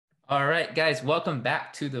All right, guys, welcome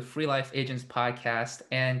back to the Free Life Agents podcast.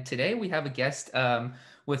 And today we have a guest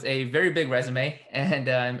with a very big resume, and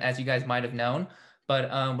as you guys might have known, but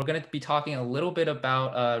we're going to be talking a little bit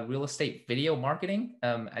about real estate video marketing.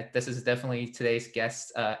 This is definitely today's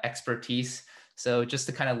guest expertise. So just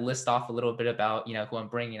to kind of list off a little bit about who I'm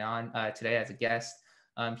bringing on today as a guest,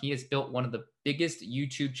 he has built one of the biggest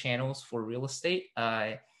YouTube channels for real estate.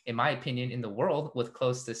 In my opinion, in the world, with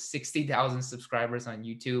close to 60,000 subscribers on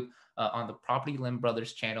YouTube, on the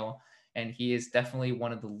PropertyLimBrothers channel. And he is definitely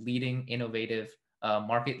one of the leading innovative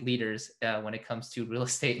market leaders when it comes to real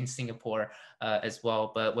estate in Singapore as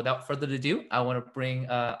well. But without further ado, I want to bring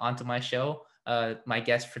onto my show my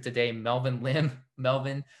guest for today, Melvin Lim.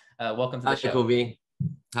 Melvin, welcome to the Hi, show. Kobe.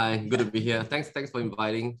 Hi, good to be here. Thanks for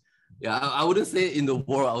inviting. Yeah, I wouldn't say in the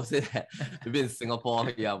world. I would say that maybe in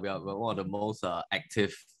Singapore, yeah, we're one of the most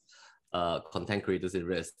active content creators in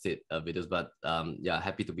real estate videos. But yeah,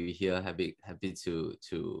 happy to be here. Happy to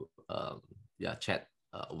chat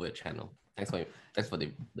over your channel. Thanks for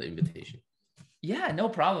the invitation. Yeah, no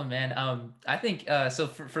problem, man. I think so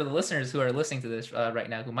for the listeners who are listening to this right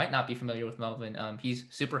now who might not be familiar with Melvin, he's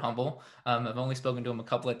super humble. I've only spoken to him a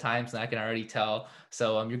couple of times and I can already tell.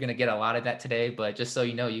 So you're gonna get a lot of that today. But just so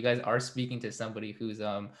you know, you guys are speaking to somebody who's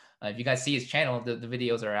if you guys see his channel, the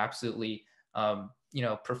videos are absolutely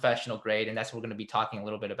professional grade, and that's what we're gonna be talking a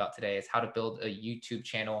little bit about today, is how to build a YouTube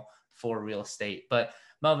channel for real estate. But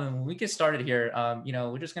Melvin, when we get started here,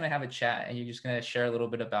 we're just going to have a chat and you're just going to share a little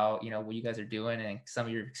bit about, what you guys are doing and some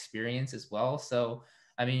of your experience as well. So,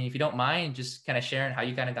 I mean, if you don't mind, just kind of sharing how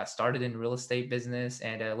you kind of got started in real estate business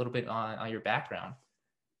and a little bit on your background.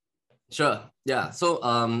 Sure. Yeah. So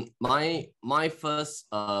my first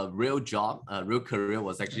real job, real career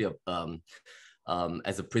was actually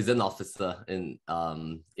as a prison officer in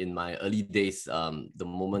my early days, the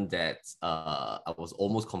moment that I was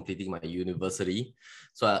almost completing my university.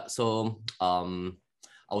 So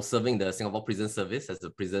I was serving the Singapore Prison Service as a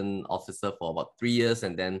prison officer for about 3 years,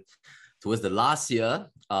 and then towards the last year,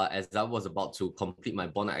 as I was about to complete my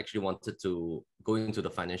bond, I actually wanted to go into the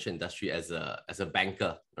financial industry as a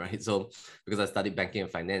banker, right? So because I studied banking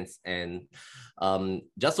and finance, and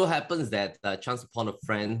just so happens that I chanced upon a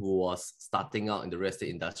friend who was starting out in the real estate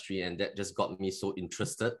industry, and that just got me so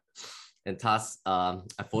interested. And thus,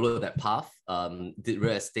 I followed that path, did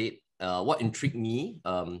real estate. What intrigued me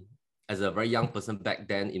as a very young person back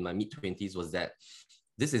then in my mid-20s was that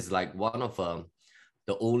this is like one of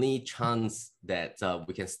the only chance that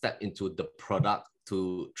we can step into the product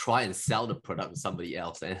to try and sell the product to somebody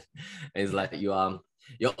else. And it's like you're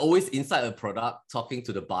always inside a product talking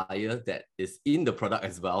to the buyer that is in the product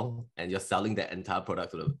as well, and you're selling that entire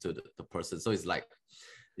product to the person. So it's like,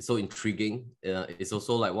 it's so intriguing. It's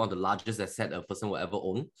also like one of the largest assets a person will ever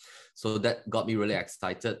own. So that got me really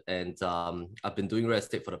excited. And I've been doing real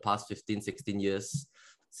estate for the past 15, 16 years,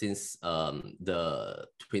 since the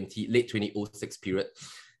late 2006 period.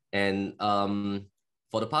 And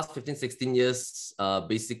for the past 15, 16 years,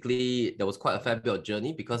 basically, there was quite a fair bit of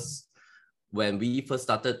journey, because when we first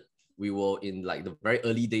started, we were in like the very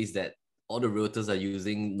early days that all the realtors are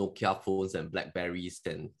using Nokia phones and Blackberries,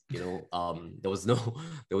 and there was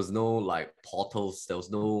no like portals, there was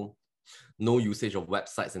no usage of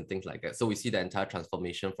websites and things like that. So we see the entire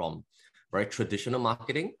transformation from very traditional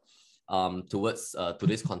marketing towards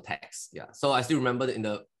today's context. Yeah. So I still remember that in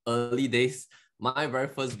the early days, my very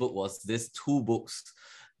first book was these 2 books.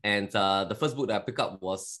 And the first book that I picked up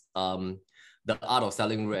was The Art of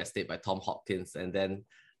Selling Real Estate by Tom Hopkins. And then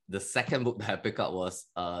the second book that I picked up was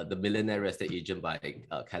The Millionaire Real Estate Agent by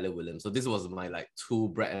Keller Williams. So this was my like 2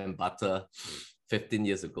 bread and butter 15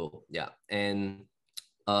 years ago. Yeah. And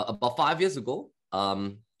about 5 years ago,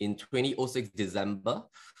 in 2006 December,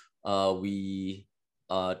 we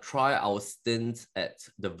try our stint at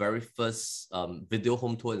the very first video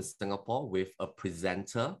home tour in Singapore with a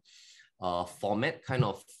presenter format, kind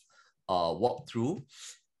of walkthrough.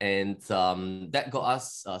 And that got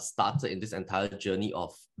us started in this entire journey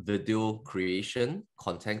of video creation,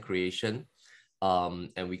 content creation,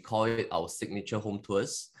 and we call it our signature home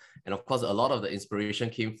tours. And of course, a lot of the inspiration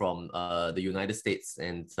came from the United States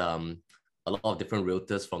and a lot of different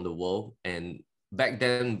realtors from the world. And back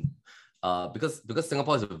then, because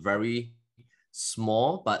Singapore is a very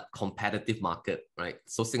small but competitive market, right?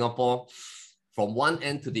 So Singapore, from one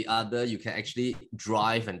end to the other, you can actually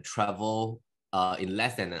drive and travel in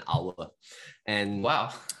less than an hour. And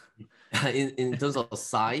wow, in terms of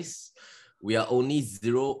size, we are only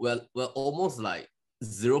we're almost like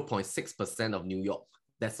 0.6% of New York.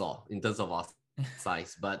 That's all in terms of our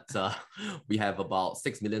size. But we have about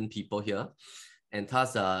 6 million people here, and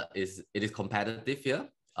thus it is competitive here.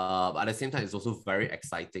 but at the same time, it's also very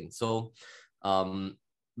exciting. So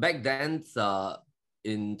back then,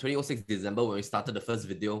 in 2006 December, when we started the first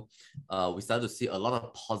video, we started to see a lot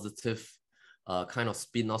of positive kind of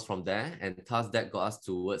spin-offs from there, and thus that got us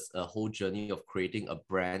towards a whole journey of creating a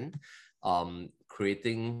brand,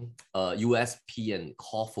 creating a USP and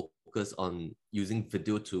core focus on using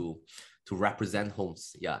video to represent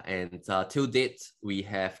homes. Yeah, and till date, we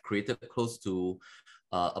have created close to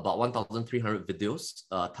about 1,300 videos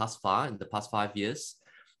thus far in the past 5 years.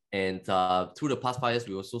 And through the past 5 years,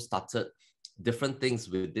 we also started different things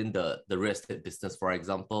within the real estate business. For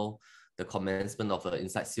example, the commencement of an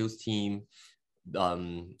inside sales team,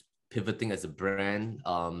 pivoting as a brand,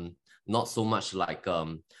 not so much like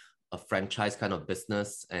a franchise kind of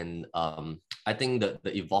business. And I think that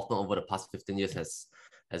the involvement over the past 15 years has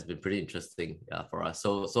been pretty interesting for us.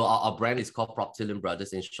 So our brand is called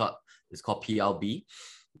PropertyLimBrothers. In short, it's called PLB.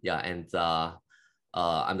 Yeah, and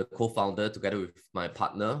I'm the co-founder together with my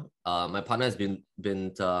partner. My partner has been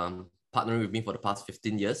partnering with me for the past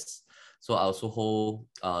 15 years. So I also hold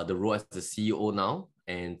the role as the CEO now.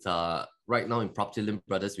 And right now in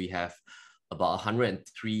PropertyLimBrothers, we have about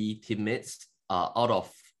 103 teammates. Out of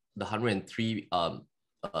the 103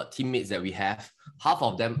 teammates that we have, half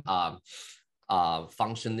of them are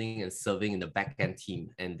functioning and serving in the back-end team.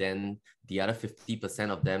 And then the other 50%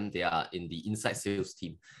 of them, they are in the inside sales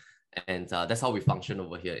team. And that's how we function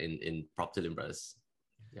over here in PropertyLimBrothers.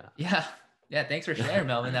 Yeah, thanks for sharing,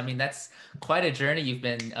 Melvin. I mean, that's quite a journey you've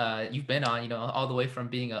been on, you know, all the way from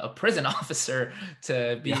being a prison officer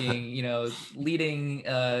to being, you know, leading,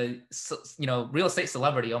 you know, real estate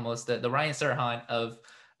celebrity, almost the Ryan Serhant of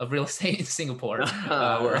real estate in Singapore.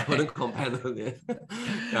 I wouldn't compare them.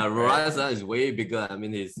 Yeah, Ryan Serhant is way bigger. I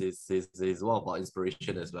mean, he's one of our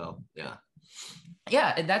inspiration as well. Yeah.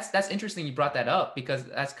 Yeah, and that's interesting you brought that up, because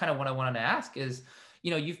that's kind of what I wanted to ask is, you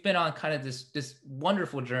know, you've been on kind of this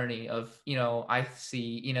wonderful journey of, you know, I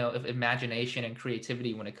see, you know, of imagination and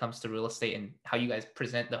creativity when it comes to real estate and how you guys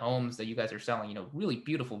present the homes that you guys are selling, you know, really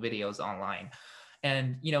beautiful videos online.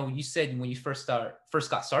 And, you know, you said when you first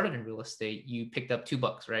got started in real estate, you picked up 2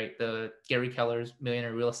 books, right? The Gary Keller's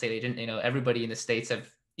Millionaire Real Estate Agent. You know, everybody in the States have,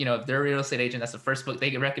 you know, if they're a real estate agent, that's the first book they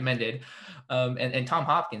get recommended. And Tom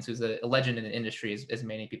Hopkins, who's a legend in the industry, as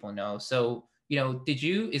many people know. So, you know,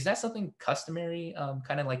 is that something customary,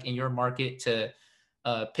 kind of like in your market to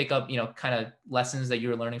pick up, you know, kind of lessons that you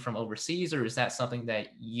were learning from overseas, or is that something that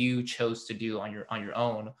you chose to do on your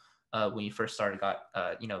own when you first got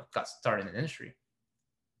started in the industry?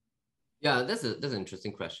 Yeah, that's an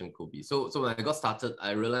interesting question, Kobe. So when I got started,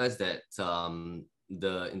 I realized that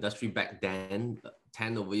the industry back then,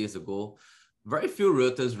 10 over years ago, very few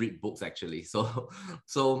realtors read books actually. Because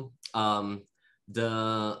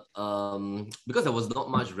there was not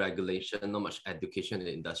much regulation, not much education in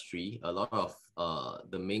the industry, a lot of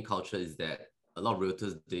the main culture is that a lot of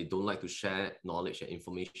realtors, they don't like to share knowledge and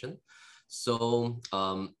information. So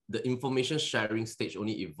the information sharing stage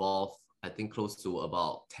only evolved, I think, close to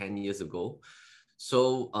about 10 years ago.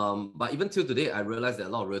 So, but even till today, I realized that a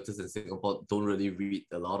lot of realtors in Singapore don't really read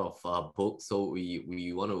a lot of books. So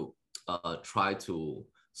we want to try to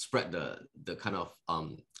spread the kind of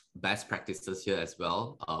best practices here as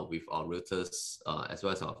well with our realtors, as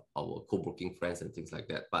well as our co-broking friends and things like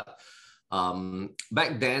that. But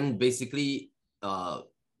back then, basically,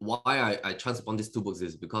 why I chanced upon these 2 books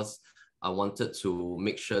is because I wanted to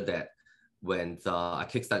make sure that when I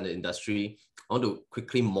kickstart the industry, I want to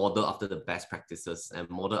quickly model after the best practices and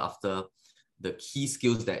model after the key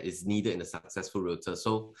skills that is needed in a successful realtor.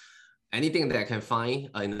 So anything that I can find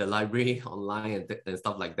in the library, online, and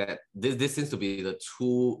stuff like that, this seems to be the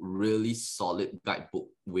 2 really solid guidebook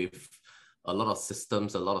with a lot of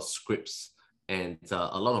systems, a lot of scripts, and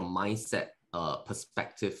a lot of mindset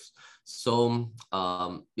perspectives. So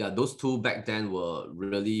yeah, those 2 back then were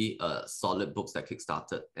really solid books that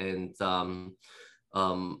kickstarted. And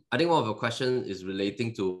I think one of the questions is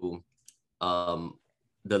relating to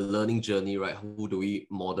the learning journey, right? Who do we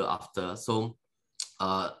model after? So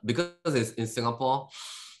because it's in Singapore,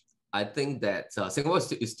 I think that Singapore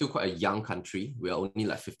is still quite a young country. We are only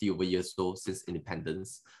like 50 over years old since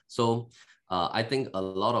independence. So I think a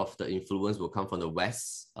lot of the influence will come from the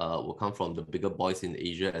West, will come from the bigger boys in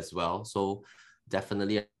Asia as well. So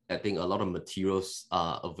definitely, I think a lot of materials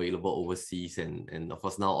are available overseas, and of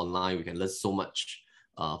course now online, we can learn so much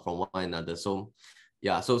from one another. So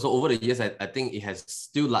yeah, so over the years, I think it has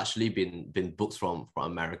still largely been books from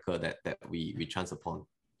America that we chance upon.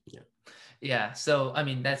 Yeah. So I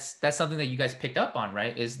mean, that's something that you guys picked up on,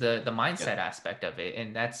 right? Is the mindset aspect of it,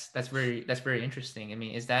 and that's very interesting. I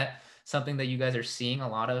mean, is that something that you guys are seeing a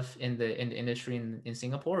lot of in the industry in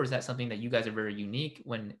Singapore, or is that something that you guys are very unique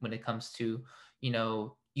when it comes to, you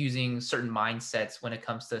know, using certain mindsets when it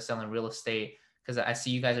comes to selling real estate? Because I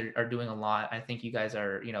see you guys are doing a lot. I think you guys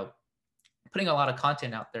are, you know, putting a lot of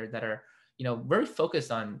content out there that are, you know, very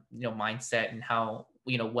focused on, you know, mindset and how,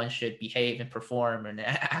 you know, one should behave and perform and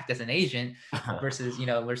act as an agent versus, you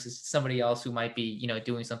know, versus somebody else who might be, you know,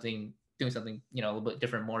 doing something, you know, a little bit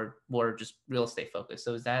different, more just real estate focused.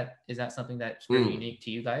 So is that something that's very unique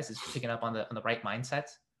to you guys, is picking up on the right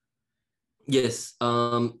mindsets? Yes.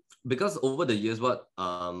 Because over the years, what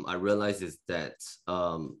I realized is that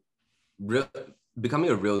real, becoming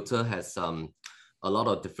a realtor has a lot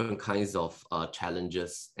of different kinds of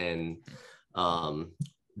challenges, and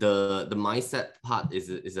the mindset part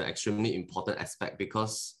is an extremely important aspect,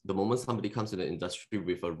 because the moment somebody comes to the industry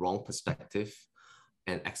with a wrong perspective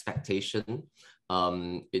and expectation,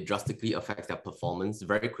 it drastically affects their performance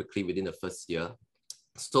very quickly within the first year.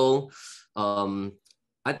 So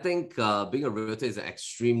I think being a realtor is an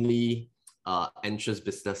extremely anxious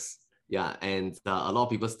business. Yeah, and a lot of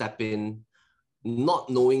people step in not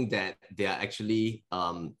knowing that they are actually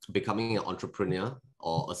becoming an entrepreneur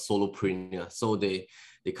or a solopreneur. So they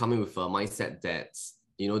come in with a mindset that,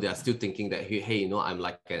 you know, they are still thinking that, hey, you know, I'm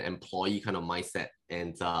like an employee kind of mindset,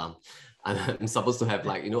 and I'm supposed to have,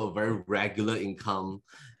 like, you know, a very regular income,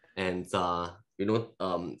 and you know,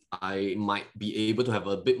 I might be able to have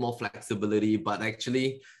a bit more flexibility. But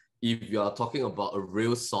actually, if you are talking about a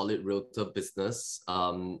real solid realtor business,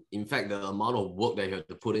 in fact, the amount of work that you have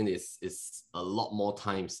to put in is a lot more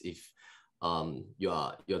times if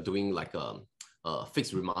you're doing like a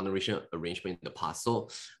fixed remuneration arrangement in the past. So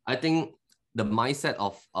I think the mindset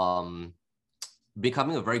of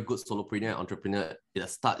becoming a very good solopreneur entrepreneur at the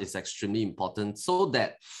start is extremely important, so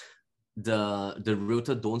that the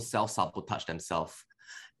realtor don't self-sabotage themselves.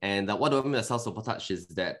 And what do I mean by self-sabotage is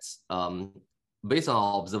that based on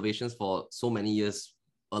our observations for so many years,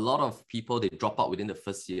 a lot of people, they drop out within the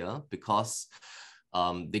first year because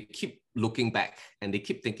they keep looking back and they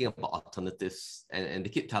keep thinking about alternatives, and they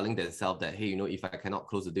keep telling themselves that, hey, you know, if I cannot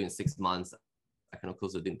close the deal in 6 months, I cannot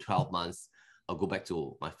close the deal in 12 months, I'll go back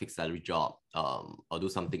to my fixed salary job, I'll do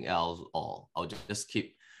something else, or I'll just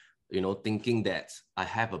keep, you know, thinking that I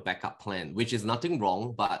have a backup plan, which is nothing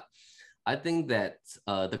wrong. But I think that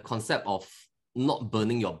the concept of not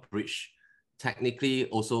burning your bridge technically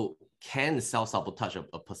also can self-sabotage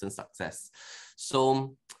a person's success.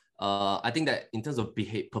 So I think that in terms of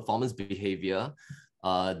performance behavior,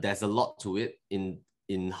 there's a lot to it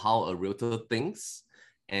in how a realtor thinks.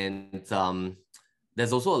 And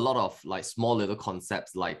there's also a lot of like small little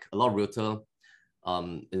concepts, like a lot of realtor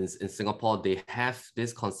in Singapore, they have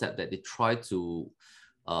this concept that they try to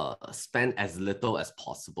spend as little as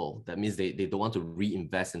possible. That means they don't want to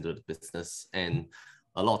reinvest into the business. And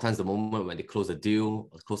a lot of times, the moment when they close a deal,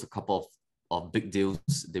 or close a couple of big deals,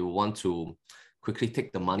 they will want to quickly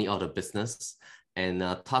take the money out of the business. And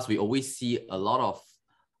thus, we always see a lot of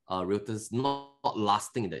realtors not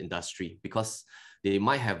lasting in the industry, because they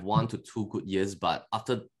might have 1 to 2 good years, but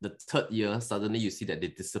after the third year, suddenly you see that they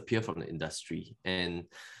disappear from the industry. And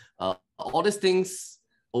all these things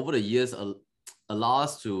over the years allow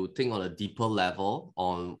us to think on a deeper level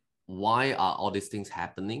on why are all these things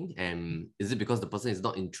happening, and is it because the person is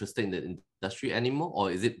not interested in the industry anymore,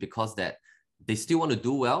 or is it because that they still want to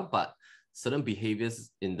do well, but certain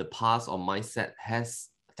behaviors in the past or mindset has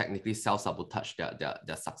technically self-sabotaged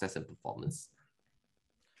their success and performance.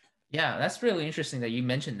 Yeah, that's really interesting that you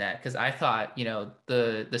mentioned that, because I thought, you know,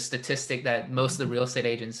 the statistic that most of the real estate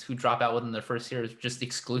agents who drop out within their first year is just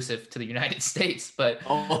exclusive to the United States. But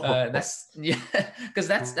that's, yeah, because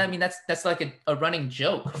that's, I mean, that's like a running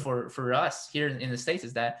joke for us here in the States,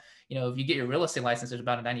 is that, you know, if you get your real estate license, there's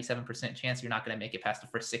about a 97% chance you're not going to make it past the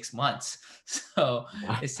first 6 months. So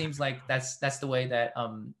it seems like that's the way that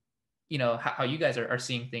you know, how you guys are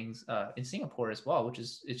seeing things in Singapore as well, which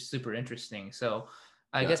is, it's super interesting. So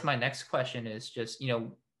I guess my next question is just, you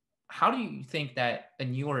know, how do you think that a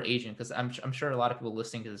newer agent, because I'm sure a lot of people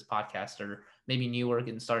listening to this podcast are maybe newer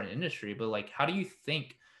getting started in the industry, but like, how do you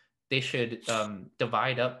think they should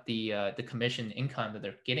divide up the commission income that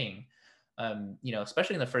they're getting? You know,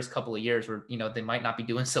 especially in the first couple of years where, you know, they might not be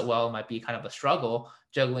doing so well, it might be kind of a struggle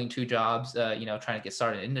juggling 2 jobs, you know, trying to get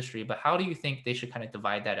started in the industry. But how do you think they should kind of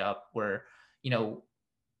divide that up where, you know,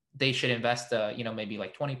 they should invest, you know, maybe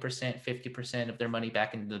like 20%, 50% of their money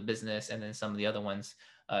back into the business, and then some of the other ones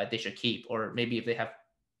they should keep? Or maybe if they have,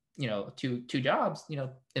 you know, two jobs, you know,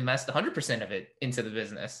 invest 100% of it into the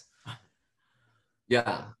business.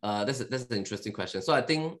 Yeah, that's an interesting question. So I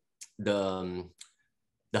think the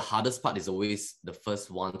the hardest part is always the first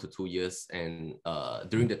 1 to 2 years, and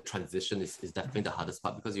during the transition is definitely the hardest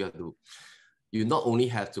part, because you not only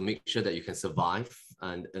have to make sure that you can survive,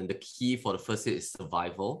 and the key for the first year is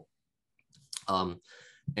survival.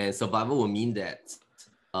 And survival will mean that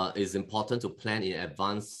it's important to plan in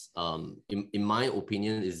advance. In my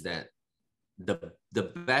opinion, is that the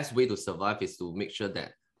best way to survive is to make sure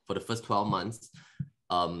that for the first 12 months,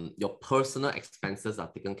 your personal expenses are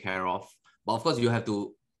taken care of. But of course, you have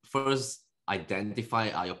to first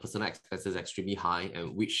identify, your personal expenses extremely high,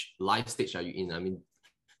 and which life stage are you in? I mean,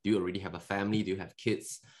 do you already have a family? Do you have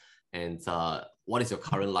kids? And what is your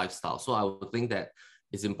current lifestyle? So I would think that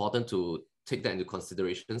it's important to take that into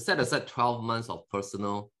consideration. Set aside 12 months of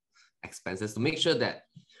personal expenses to make sure that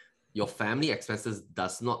your family expenses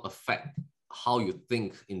does not affect how you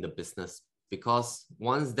think in the business. Because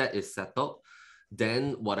once that is settled,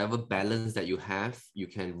 then whatever balance that you have, you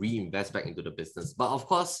can reinvest back into the business. But of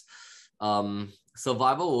course,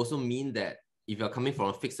 survival will also mean that if you're coming from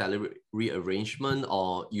a fixed salary arrangement,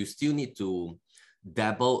 or you still need to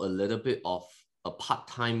dabble a little bit of a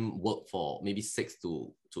part-time work for maybe 6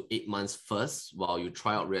 to 8 months first while you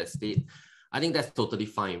try out real estate, I think that's totally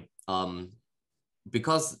fine.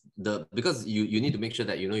 Because you need to make sure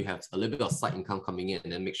that you have a little bit of side income coming in,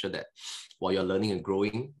 and then make sure that while you're learning and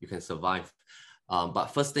growing, you can survive. But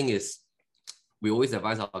first thing is, we always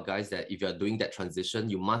advise our guys that if you're doing that transition,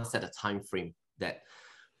 you must set a time frame that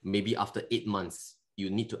maybe after 8 months, you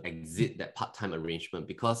need to exit that part-time arrangement,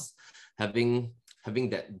 because having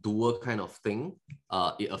that dual kind of thing,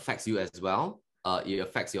 it affects you as well. It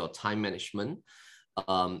affects your time management.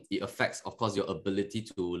 It affects, of course, your ability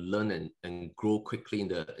to learn and grow quickly in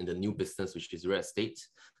the new business, which is real estate.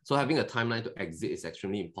 So having a timeline to exit is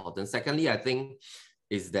extremely important. Secondly, I think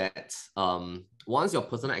is that once your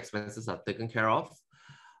personal expenses are taken care of,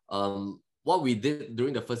 what we did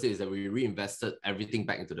during the first year is that we reinvested everything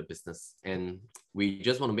back into the business, and we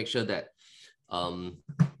just want to make sure that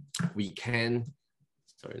we can.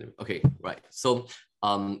 Okay, right. So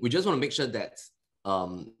we just want to make sure that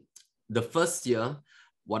the first year,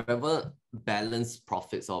 whatever balance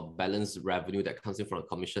profits or balance revenue that comes in from a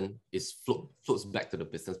commission is floats back to the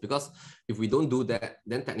business. Because if we don't do that,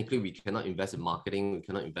 then technically we cannot invest in marketing, we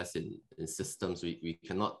cannot invest in systems, we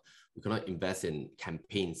cannot invest in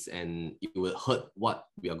campaigns, and it will hurt what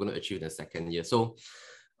we are going to achieve in the second year. So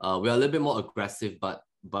we are a little bit more aggressive, but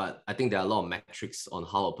I think there are a lot of metrics on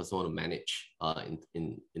how a person want to manage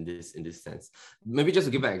in this sense. Maybe just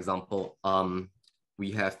to give an example,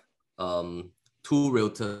 we have 2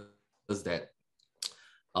 realtors that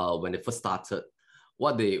when they first started,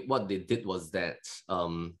 what they did was that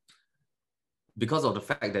because of the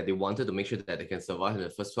fact that they wanted to make sure that they can survive in the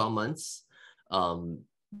first 12 months,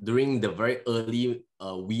 during the very early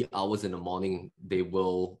wee hours in the morning, they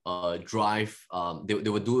will drive. They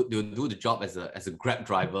will do the job as a Grab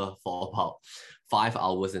driver for about 5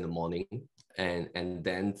 hours in the morning, and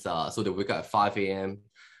then so they wake up at 5 a.m.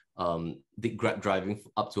 Did Grab driving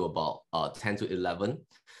up to about 10 to 11,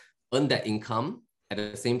 earn that income, at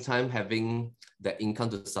the same time having that income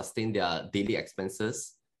to sustain their daily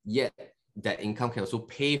expenses, yet that income can also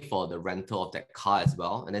pay for the rental of that car as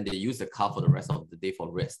well, and then they use the car for the rest of the day for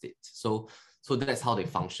real estate. So that's how they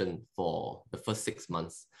function for the first 6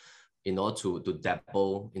 months in order to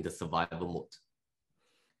dabble in the survival mode.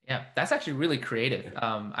 Yeah, that's actually really creative.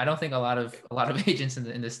 I don't think a lot of agents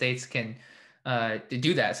in the States can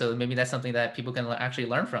do that. So maybe that's something that people can actually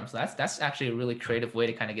learn from. So that's actually a really creative way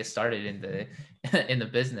to kind of get started in the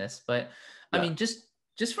business. But yeah. I mean, just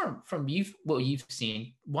from what you've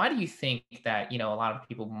seen, why do you think that a lot of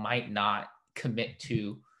people might not commit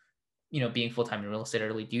to being full-time in real estate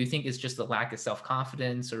early? Do you think it's just a lack of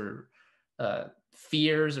self-confidence or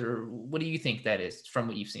fears, or what do you think that is from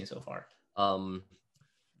what you've seen so far?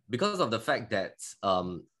 Because of the fact that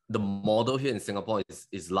the model here in Singapore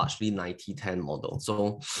is largely 90-10 model.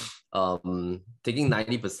 So taking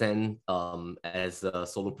 90% as a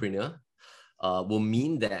solopreneur will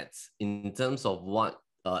mean that in terms of what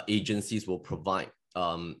agencies will provide,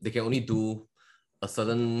 they can only do a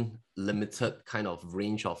certain limited kind of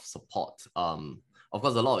range of support. Of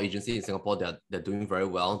course, a lot of agencies in Singapore, they're doing very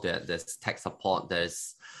well. There's tech support,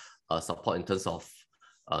 there's support in terms of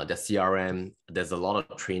the CRM. There's a lot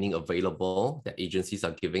of training available that agencies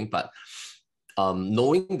are giving, but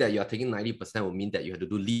knowing that you're taking 90% will mean that you have to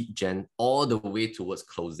do lead gen all the way towards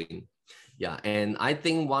closing. Yeah, and I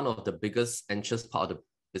think one of the biggest anxious part of the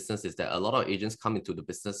business is that a lot of agents come into the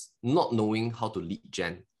business not knowing how to lead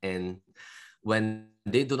gen. And when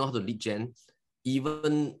they don't know how to lead gen,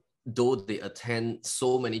 even though they attend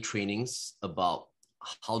so many trainings about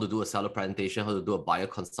how to do a seller presentation, how to do a buyer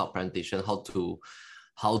consult presentation, how to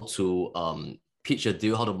pitch a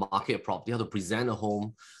deal, how to market a property, how to present a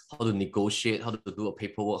home, how to negotiate, how to do a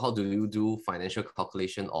paperwork, how do you do financial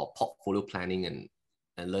calculation or portfolio planning, and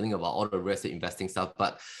learning about all the real estate investing stuff.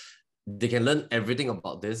 But they can learn everything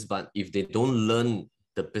about this, but if they don't learn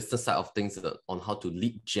the business side of things on how to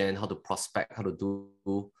lead gen, how to prospect, how to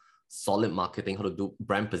do solid marketing, how to do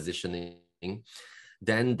brand positioning,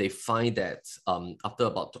 then they find that after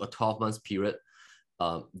about a 12 months period,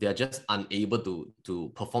 they are just unable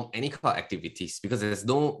to perform any kind of activities because there's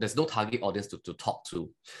no target audience to talk to.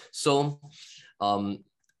 So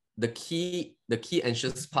the key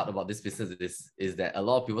anxious part about this business is that a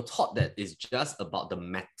lot of people thought that it's just about the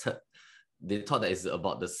method. They thought that it's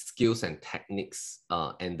about the skills and techniques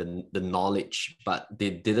and the knowledge, but they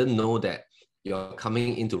didn't know that you're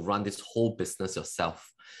coming in to run this whole business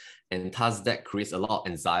yourself. And thus that creates a lot of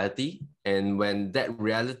anxiety. And when that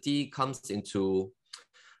reality comes into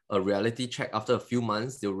a reality check after a few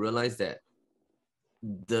months, they'll realize that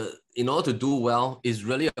in order to do well is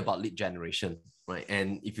really about lead generation, right?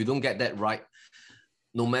 And if you don't get that right,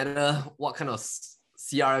 no matter what kind of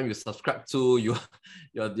CRM you subscribe to,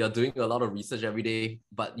 you're doing a lot of research every day,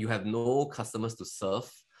 but you have no customers to serve,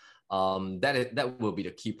 that will be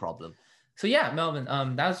the key problem. So yeah, Melvin,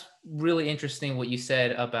 that's really interesting what you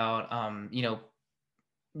said about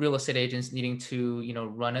real estate agents needing to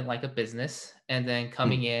run it like a business and then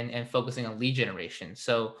coming in and focusing on lead generation.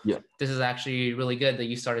 So yeah, this is actually really good that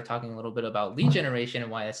you started talking a little bit about lead generation and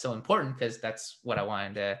why it's so important, because that's what I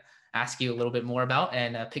wanted to ask you a little bit more about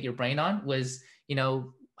and pick your brain on was,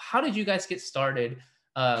 how did you guys get started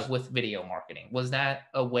with video marketing? Was that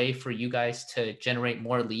a way for you guys to generate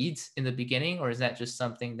more leads in the beginning, or is that just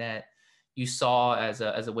something that you saw as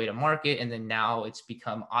a way to market, and then now it's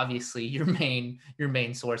become obviously your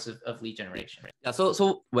main source of lead generation? Yeah.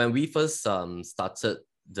 So when we first started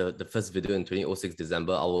the first video in 2006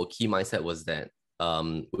 December, our key mindset was that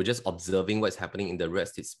we're just observing what's happening in the real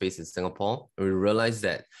estate space in Singapore. And we realized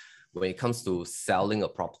that when it comes to selling a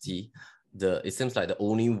property, it seems like the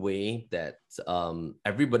only way that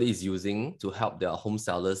everybody is using to help their home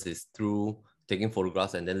sellers is through taking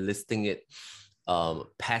photographs and then listing it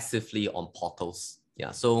passively on portals.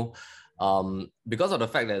 Yeah. So because of the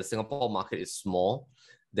fact that the Singapore market is small,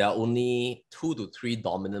 there are only 2 to 3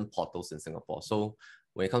 dominant portals in Singapore. So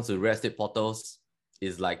when it comes to real estate portals,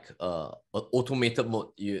 it's like an automated mode.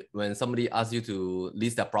 When somebody asks you to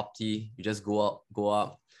list their property, you just go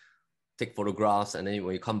up, take photographs, and then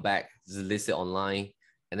when you come back, just list it online,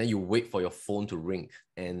 and then you wait for your phone to ring.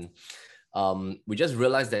 And we just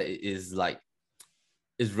realized that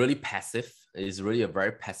it's really passive. It's really a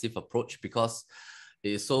very passive approach because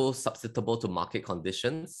it is so susceptible to market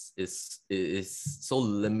conditions. It is so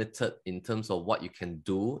limited in terms of what you can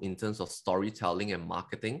do in terms of storytelling and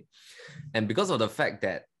marketing. And because of the fact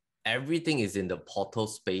that everything is in the portal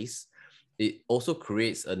space, it also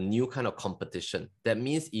creates a new kind of competition. That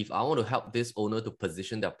means if I want to help this owner to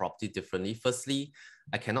position their property differently, firstly,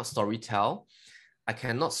 I cannot storytell. I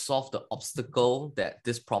cannot solve the obstacle that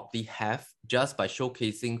this property have just by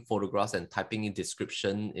showcasing photographs and typing in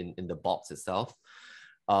description in the box itself.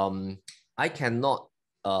 I cannot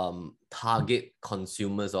target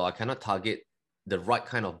consumers, or I cannot target the right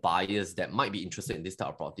kind of buyers that might be interested in this type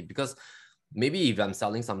of property, because maybe if I'm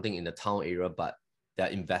selling something in the town area, but there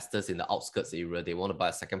are investors in the outskirts area, they want to buy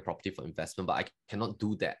a second property for investment, but I cannot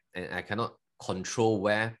do that, and I cannot control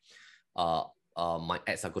where my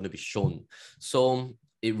ads are going to be shown. So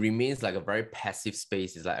it remains like a very passive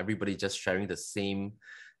space. It's like everybody just sharing the same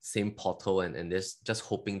portal, and they're just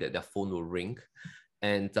hoping that their phone will ring.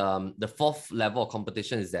 And the fourth level of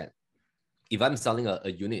competition is that if I'm selling a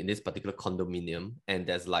unit in this particular condominium and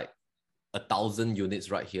there's like 1,000 units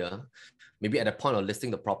right here, maybe at the point of listing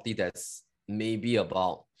the property, there's maybe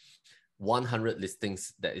about 100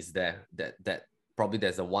 listings that is there, that probably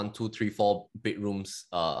there's a 1, 2, 3, 4 bedrooms,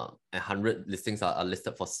 and 100 listings are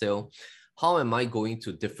listed for sale. How am I going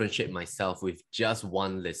to differentiate myself with just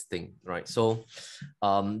one listing, right? So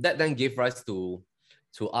that then gave rise to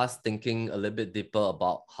us thinking a little bit deeper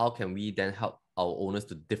about how can we then help our owners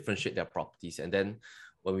to differentiate their properties. And then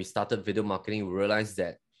when we started video marketing, we realized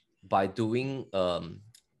that by doing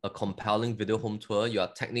a compelling video home tour, you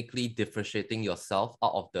are technically differentiating yourself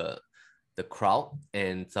out of the crowd.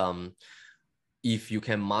 And if you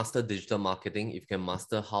can master digital marketing, if you can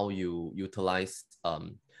master how you utilize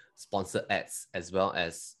sponsored ads, as well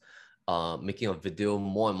as making a video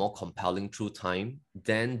more and more compelling through time,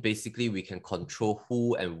 then basically we can control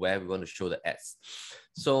who and where we want to show the ads.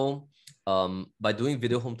 So by doing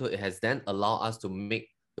video home tour, it has then allowed us to make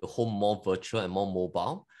the home more virtual and more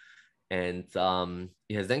mobile. And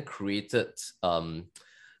it has then created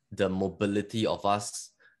the mobility of us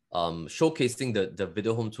showcasing the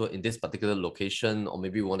video home tour in this particular location, or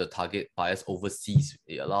maybe we want to target buyers overseas.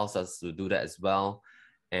 It allows us to do that as well.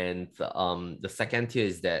 And the second tier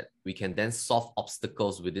is that we can then solve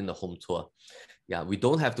obstacles within the home tour. Yeah, we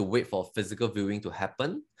don't have to wait for physical viewing to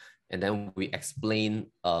happen. And then we explain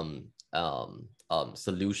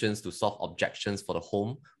solutions to solve objections for the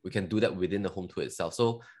home. We can do that within the home tour itself.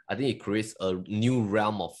 So I think it creates a new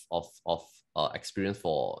realm of experience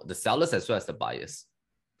for the sellers as well as the buyers.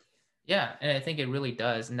 Yeah, and I think it really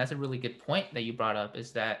does. And that's a really good point that you brought up,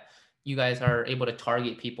 is that you guys are able to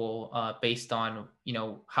target people based on,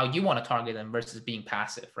 how you want to target them versus being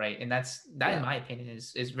passive, right? And that, in my opinion,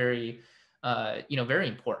 is very, very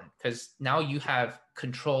important, because now you have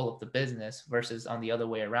control of the business versus on the other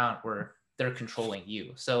way around where they're controlling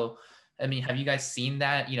you. So, I mean, have you guys seen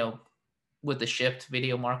that, with the shift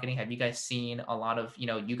video marketing? Have you guys seen a lot of,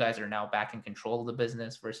 you guys are now back in control of the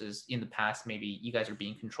business versus in the past, maybe you guys are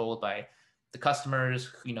being controlled by the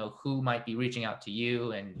customers, who might be reaching out to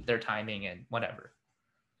you and their timing and whatever?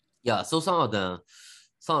 Yeah. So some of the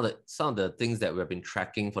things that we've been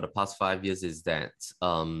tracking for the past 5 years is that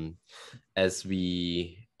as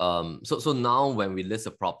we so now when we list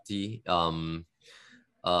a property,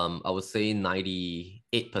 I would say 98%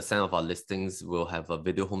 of our listings will have a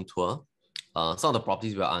video home tour. Some of the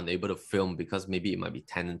properties we are unable to film because maybe it might be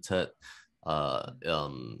tenanted,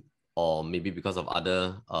 or maybe because of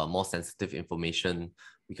other more sensitive information,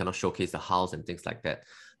 we cannot showcase the house and things like that.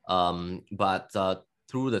 But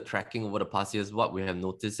through the tracking over the past years, what we have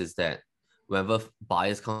noticed is that whenever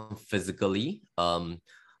buyers come physically,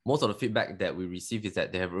 most of the feedback that we receive is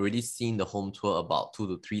that they have already seen the home tour about 2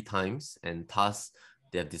 to 3 times, and thus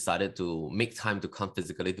they have decided to make time to come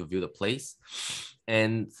physically to view the place.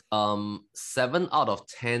 And 7 out of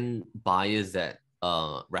 10 buyers that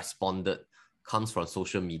responded comes from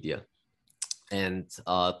social media. And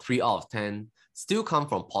 3 out of 10 still come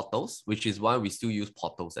from portals, which is why we still use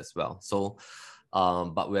portals as well. So,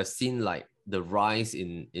 but we have seen like the rise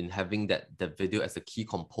in having the video as a key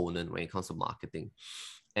component when it comes to marketing.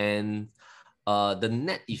 And the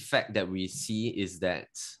net effect that we see is that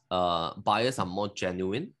buyers are more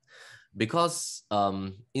genuine, because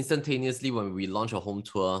instantaneously when we launch a home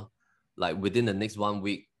tour, like within the next 1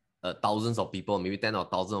 week, thousands of people, maybe 10 or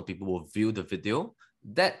thousands of people will view the video.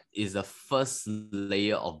 That is the first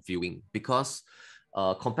layer of viewing, because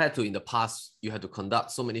compared to in the past, you had to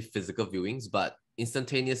conduct so many physical viewings, but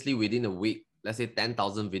instantaneously within a week, let's say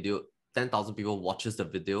 10,000 people watches the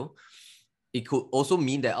video. It could also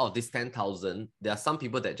mean that out of this 10,000, there are some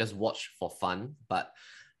people that just watch for fun, but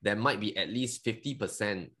there might be at least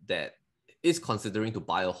 50% that is considering to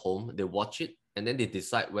buy a home. They watch it and then they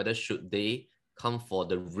decide whether should they come for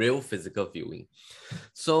the real physical viewing.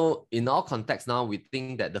 So in our context now, we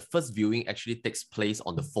think that the first viewing actually takes place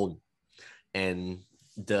on the phone, and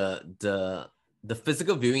the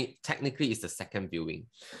physical viewing technically is the second viewing.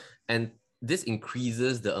 And this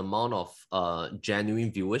increases the amount of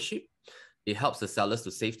genuine viewership. It helps the sellers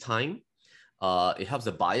to save time. It helps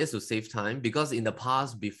the buyers to save time, because in the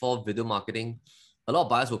past, before video marketing, a lot of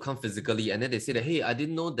buyers will come physically and then they say that, hey, I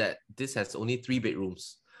didn't know that this has only 3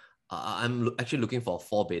 bedrooms. I'm actually looking for a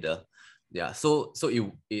 4-bedder. Yeah, so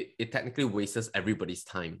it technically wastes everybody's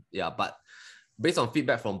time. Yeah, but based on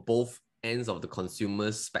feedback from both ends of the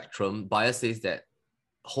consumer spectrum, buyers says that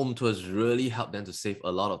home tours really help them to save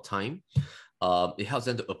a lot of time. It helps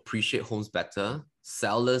them to appreciate homes better.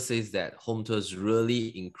 Seller says that home tours really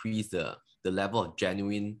increase the level of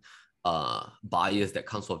genuine buyers that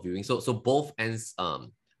comes for viewing. So both ends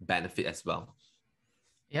benefit as well.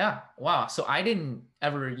 Yeah. Wow. So I didn't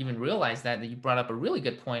ever even realize that you brought up a really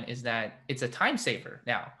good point, is that it's a time saver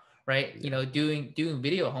now, right? Yeah. Doing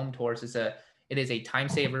video home tours it is a time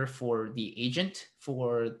saver for the agent,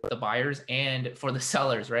 for the buyers, and for the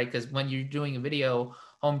sellers, right? Because when you're doing a video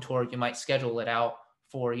home tour, you might schedule it out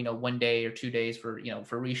for, 1 day or 2 days for,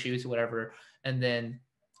 for reshoots or whatever. And then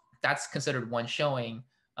that's considered one showing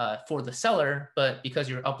for the seller, but because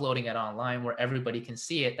you're uploading it online where everybody can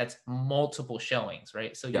see it, that's multiple showings,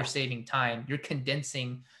 right? So you're saving time, you're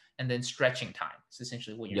condensing and then stretching time. It's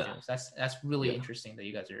essentially what you're doing. So that's really interesting that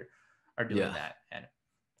you guys are doing that.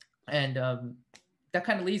 And that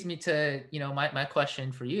kind of leads me to, my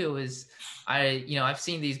question for you is, I've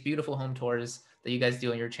seen these beautiful home tours that you guys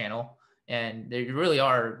do on your channel, and they really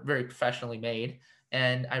are very professionally made.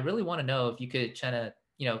 And I really want to know if you could kind of,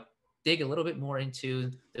 dig a little bit more into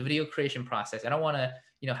the video creation process. I don't want to,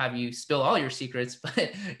 have you spill all your secrets,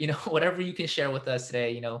 but whatever you can share with us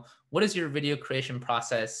today. What does your video creation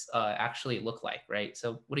process actually look like, right?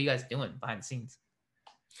 So what are you guys doing behind the scenes?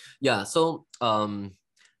 Yeah, so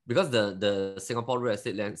because the Singapore real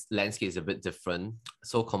estate landscape is a bit different,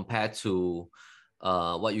 so compared to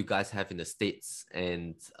what you guys have in the States,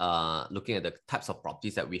 and looking at the types of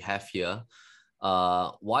properties that we have here,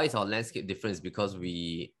 why is our landscape different? Is because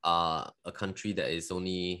we are a country that is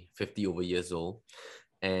only 50 over years old,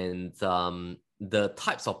 and the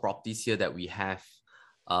types of properties here that we have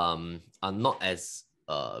are not as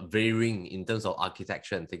varying in terms of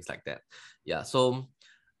architecture and things like that. Yeah, so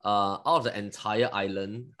out of the entire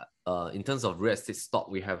island, in terms of real estate stock,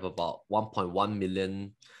 we have about 1.1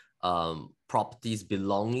 million properties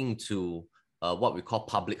belonging to what we call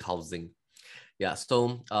public housing. Yeah,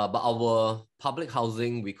 so but our public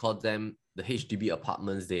housing, we call them the HDB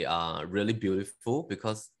apartments. They are really beautiful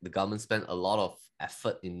because the government spent a lot of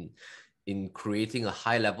effort in creating a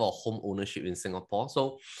high level of home ownership in Singapore.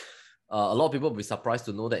 So a lot of people will be surprised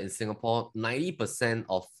to know that in Singapore, 90%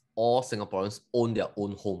 of all Singaporeans own their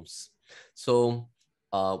own homes. So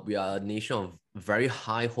we are a nation of very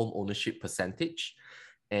high home ownership percentage,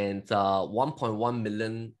 and 1.1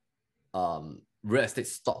 million real estate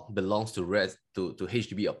stock belongs to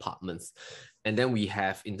HDB apartments. And then we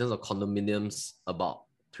have, in terms of condominiums, about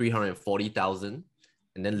 340,000.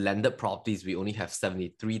 And then landed properties, we only have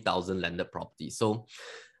 73,000 landed properties. So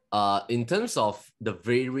in terms of the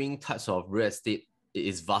varying types of real estate, it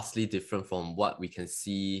is vastly different from what we can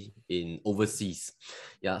see in overseas.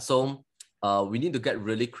 Yeah, so we need to get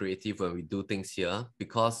really creative when we do things here,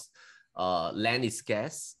 because land is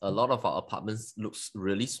scarce. A lot of our apartments looks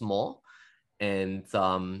really small. And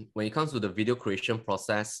when it comes to the video creation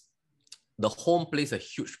process, the home plays a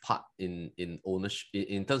huge part in ownership,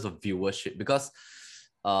 in terms of viewership, because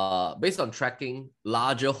based on tracking,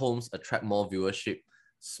 larger homes attract more viewership,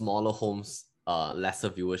 smaller homes lesser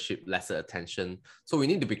viewership, lesser attention. So we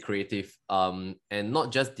need to be creative and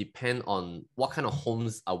not just depend on what kind of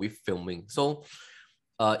homes are we filming. So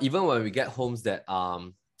even when we get homes that are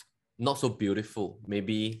not so beautiful,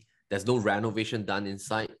 maybe there's no renovation done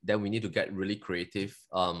inside, then we need to get really creative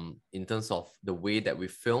in terms of the way that we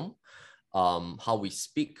film, how we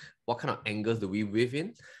speak, what kind of angles do we weave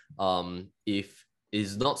in. If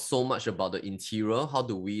it's not so much about the interior, how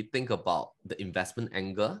do we think about the investment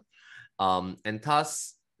angle? And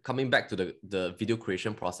thus, coming back to the video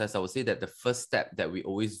creation process, I would say that the first step that we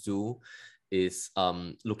always do is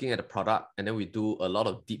looking at the product, and then we do a lot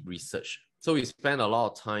of deep research. So we spend a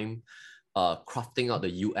lot of time crafting out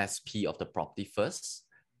the USP of the property first.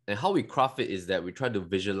 And how we craft it is that we try to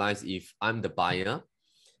visualize, if I'm the buyer,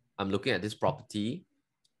 I'm looking at this property,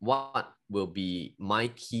 what will be my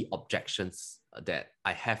key objections that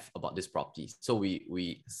I have about this property. So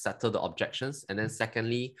we settle the objections. And then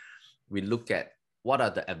secondly, we look at what are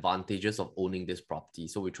the advantages of owning this property.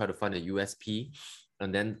 So we try to find a USP.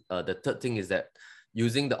 And then the third thing is that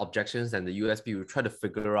using the objections and the USP, we try to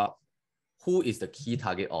figure out who is the key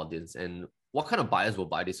target audience and what kind of buyers will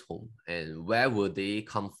buy this home and where will they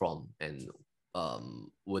come from, and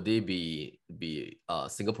would they be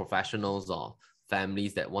single professionals or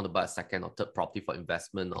families that want to buy a second or third property for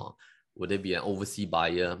investment, or would they be an overseas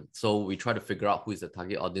buyer? So we try to figure out who is the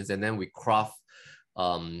target audience, and then we craft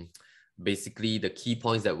basically the key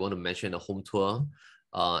points that we want to mention in a home tour.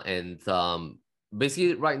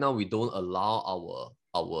 Basically right now we don't allow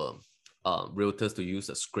our realtors to use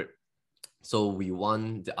a script. So we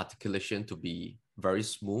want the articulation to be very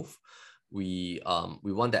smooth. We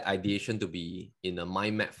want the ideation to be in a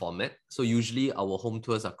mind map format. So usually our home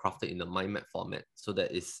tours are crafted in a mind map format so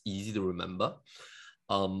that it's easy to remember.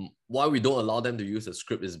 Why we don't allow them to use a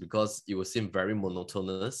script is because it will seem very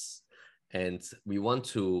monotonous, and we want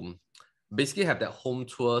to basically have that home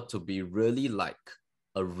tour to be really like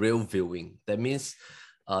a real viewing. That means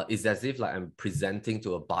it's as if like I'm presenting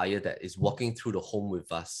to a buyer that is walking through the home with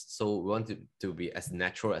us. So we want it to be as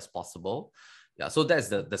natural as possible. Yeah, so that's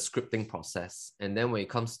the scripting process. And then when it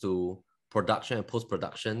comes to production and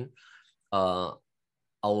post-production,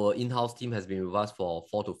 our in-house team has been with us for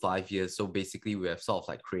 4 to 5 years. So basically we have sort of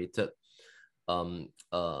like created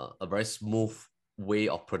a very smooth way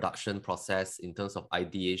of production process in terms of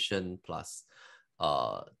ideation plus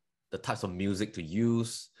the types of music to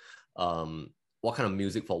use, what kind of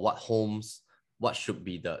music for what homes, what should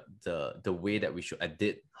be the way that we should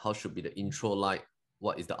edit, how should be the intro like,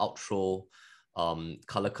 what is the outro,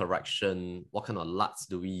 color correction, what kind of LUTs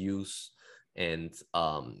do we use, and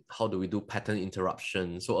how do we do pattern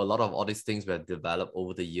interruption. So a lot of all these things were developed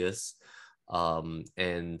over the years. I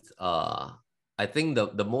think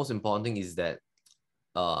the most important thing is that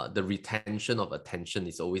the retention of attention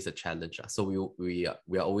is always a challenge. So we are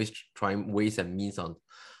always trying ways and means on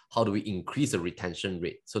how do we increase the retention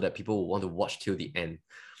rate so that people will want to watch till the end.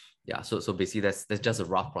 Yeah, so basically that's just a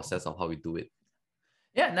rough process of how we do it.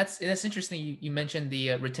 Yeah, and that's interesting. You mentioned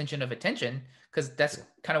the retention of attention, because that's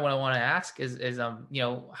kind of what I want to ask is you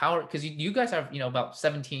know, how, because you guys have, you know, about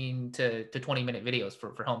 17 to 20-minute videos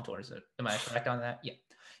for home tours. Am I correct on that? Yeah.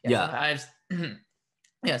 Yeah. So Yeah. I've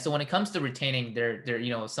yeah. So when it comes to retaining their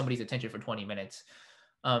you know, somebody's attention for 20 minutes,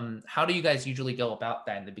 how do you guys usually go about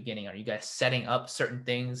that in the beginning? Are you guys setting up certain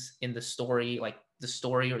things in the story, like the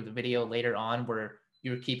story or the video later on, where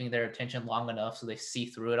you're keeping their attention long enough so they see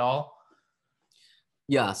through it all?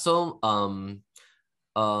 Yeah. So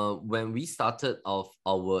when we started off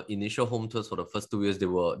our initial home tours for the first 2 years, they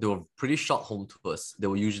were pretty short home tours. They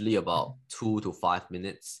were usually about 2 to 5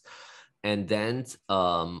 minutes. And then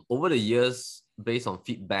over the years, based on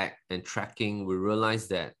feedback and tracking, we realized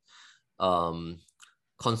that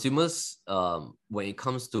consumers, when it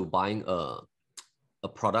comes to buying a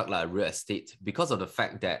product like real estate, because of the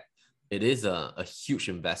fact that it is a huge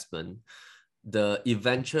investment, the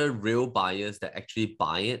eventual real buyers that actually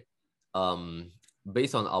buy it,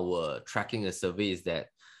 based on our tracking and survey, is that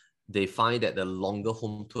they find that the longer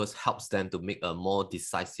home tours helps them to make a more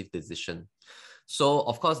decisive decision. So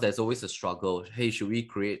of course, there's always a struggle. Hey, should we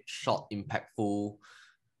create short, impactful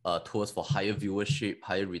tours for higher viewership,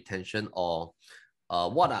 higher retention, or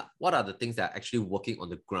what are the things that are actually working on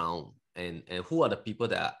the ground, and who are the people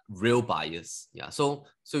that are real buyers? Yeah, so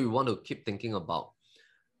we want to keep thinking about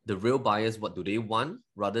the real buyers, what do they want,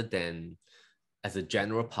 rather than as a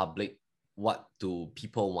general public, what do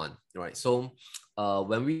people want, right? So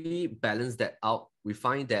when we balance that out, we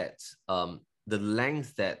find that the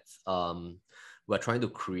length that we're trying to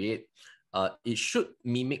create, it should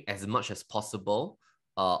mimic as much as possible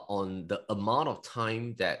on the amount of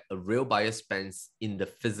time that a real buyer spends in the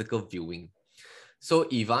physical viewing. So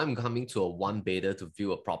if I'm coming to a one beta to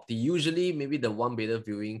view a property, usually maybe the one beta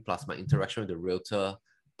viewing plus my interaction with the realtor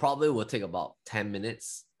probably will take about 10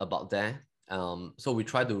 minutes, about there. So we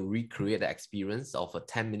try to recreate the experience of a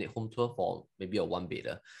 10-minute home tour for maybe a one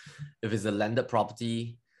beta. If it's a landed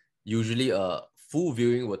property, usually a full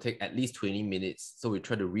viewing will take at least 20 minutes. So we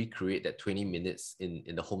try to recreate that 20 minutes in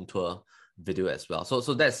the home tour video as well.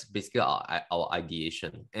 So that's basically our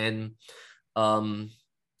ideation. And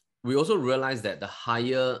we also realize that the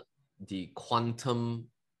higher the quantum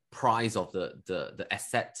price of the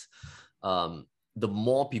asset, the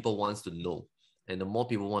more people wants to know and the more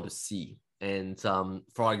people want to see. And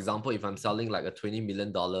for example, if I'm selling like a $20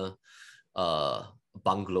 million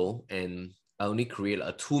bungalow and I only create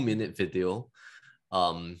a 2-minute video,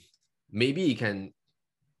 maybe it can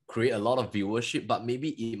create a lot of viewership, but maybe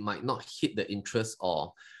it might not hit the interest,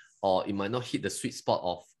 or it might not hit the sweet spot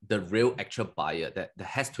of the real actual buyer that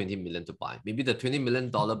has 20 million to buy. Maybe the $20 million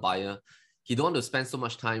buyer, he don't want to spend so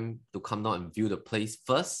much time to come down and view the place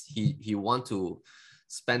first. He want to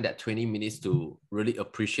spend that 20 minutes to really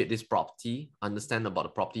appreciate this property, understand about the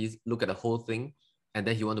properties, look at the whole thing, and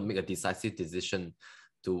then he want to make a decisive decision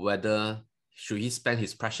to whether should he spend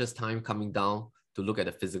his precious time coming down to look at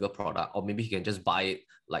the physical product, or maybe he can just buy it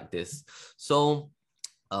like this. So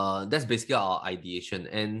that's basically our ideation.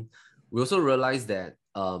 And we also realize that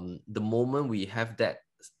the moment we have that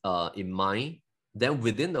in mind, then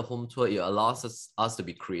within the home tour, it allows us to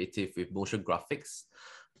be creative with motion graphics.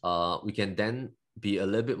 We can then be a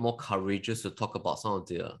little bit more courageous to talk about some of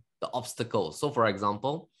the obstacles. So for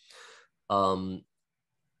example,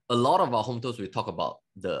 a lot of our home tours, we talk about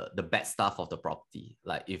the bad stuff of the property.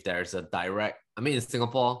 Like if there's a direct, I mean, in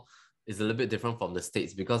Singapore, it's a little bit different from the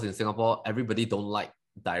States, because in Singapore, everybody don't like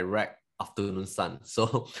direct afternoon sun.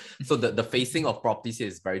 So the facing of properties here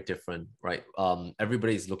is very different, right?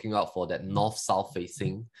 Everybody is looking out for that north-south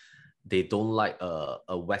facing. They don't like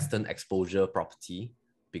a western exposure property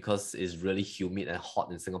because it's really humid and hot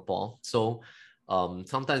in Singapore. So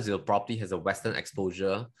sometimes your property has a western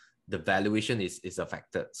exposure, the valuation is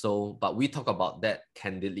affected. So, but we talk about that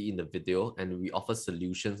candidly in the video, and we offer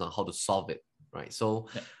solutions on how to solve it, right? So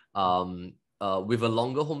with a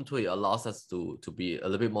longer home tour, it allows us to be a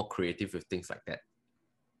little bit more creative with things like that.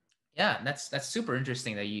 Yeah, that's super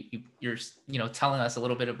interesting that you're you know, telling us a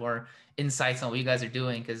little bit more insights on what you guys are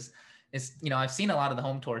doing, because it's, you know, I've seen a lot of the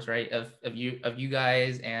home tours, right, of you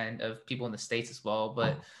guys and of people in the States as well,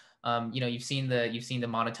 but you know, you've seen the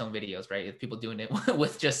monotone videos, right, of people doing it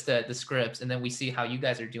with just the scripts, and then we see how you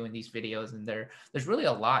guys are doing these videos, and there's really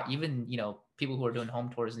a lot, even, you know, people who are doing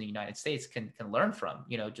home tours in the United States can learn from,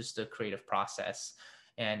 you know, just the creative process.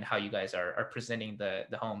 and how you guys are presenting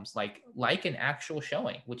the homes like an actual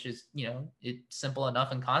showing, which is, you know, it's simple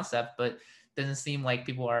enough in concept, but doesn't seem like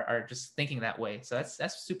people are just thinking that way. So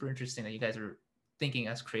that's super interesting that you guys are thinking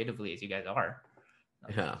as creatively as you guys are.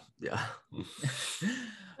 Yeah.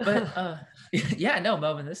 But yeah, no,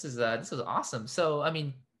 Melvin, this is awesome. So I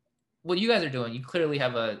mean, what you guys are doing, you clearly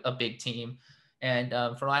have a big team, and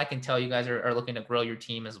from what I can tell, you guys are looking to grow your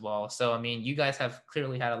team as well. So I mean, you guys have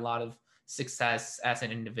clearly had a lot of success as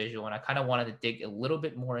an individual, and I kind of wanted to dig a little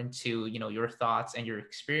bit more into, you know, your thoughts and your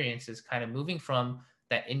experiences, kind of moving from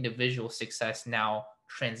that individual success now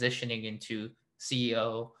transitioning into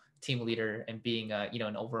CEO, team leader, and being you know,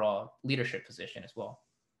 an overall leadership position as well.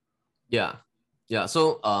 Yeah.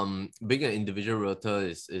 So being an individual realtor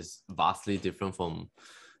is vastly different from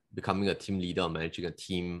becoming a team leader or managing a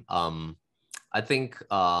team. I think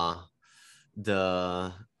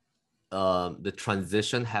the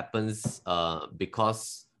transition happens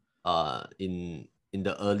because in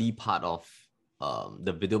the early part of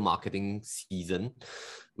the video marketing season,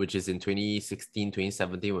 which is in 2016,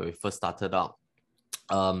 2017, when we first started out.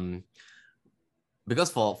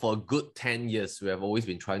 Because for a good 10 years, we have always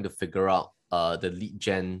been trying to figure out the lead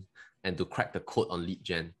gen and to crack the code on lead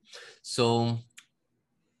gen. So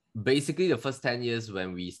basically, the first 10 years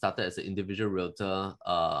when we started as an individual realtor,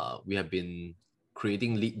 we have been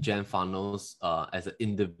creating lead gen funnels as an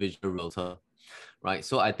individual realtor, right?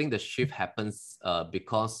 So I think the shift happens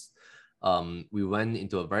because we went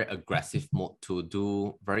into a very aggressive mode to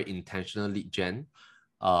do very intentional lead gen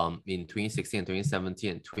in 2016 and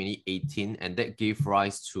 2017 and 2018, and that gave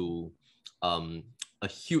rise to a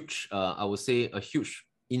huge, I would say, a huge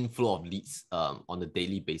inflow of leads on a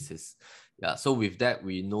daily basis. Yeah, so with that,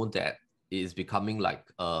 we know that it is becoming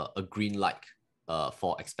like a green light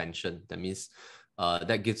for expansion. That means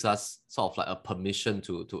that gives us sort of like a permission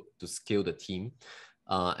to scale the team.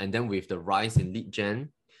 And then with the rise in lead gen,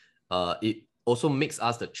 it also makes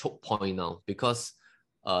us the choke point now, because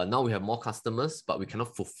now we have more customers, but we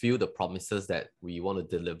cannot fulfill the promises that we want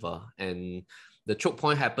to deliver. And the choke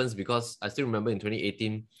point happens because I still remember in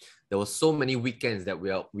 2018, there were so many weekends that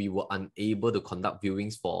we were unable to conduct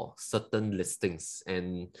viewings for certain listings.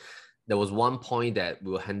 And there was one point that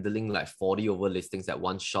we were handling like 40 over listings at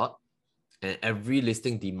one shot. And every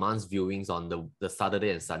listing demands viewings on the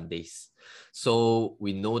Saturday and Sundays. So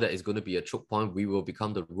we know that it's going to be a choke point. We will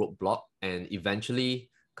become the roadblock, and eventually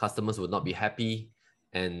customers will not be happy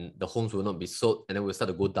and the homes will not be sold, and then we'll start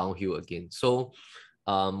to go downhill again. So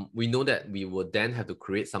we know that we will then have to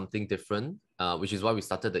create something different, which is why we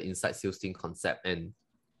started the inside sales team concept. And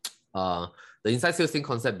the inside sales team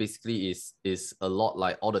concept basically is a lot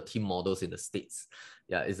like all the team models in the States.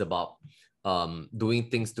 Yeah, it's about doing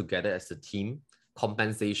things together as a team.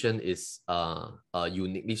 Compensation is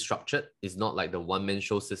uniquely structured. It's not like the one-man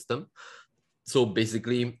show system. So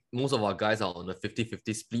basically, most of our guys are on a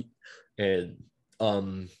 50-50 split. And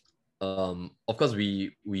of course,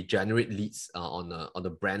 we generate leads on a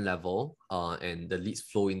brand level, and the leads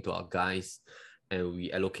flow into our guys, and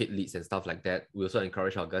we allocate leads and stuff like that. We also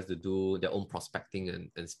encourage our guys to do their own prospecting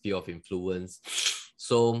and sphere of influence.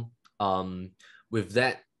 So with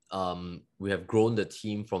that, we have grown the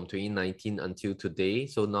team from 2019 until today.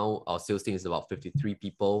 So now our sales team is about 53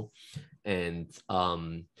 people. And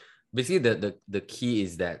basically the key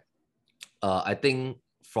is that I think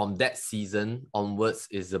from that season onwards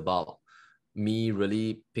is about me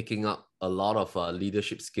really picking up a lot of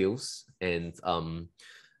leadership skills. And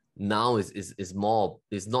now is more,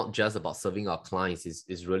 it's not just about serving our clients,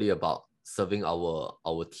 it's really about serving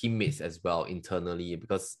our teammates as well internally,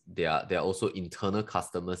 because they are also internal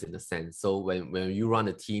customers in a sense. So when you run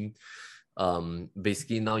a team,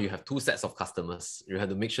 basically now you have two sets of customers. You have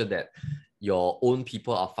to make sure that your own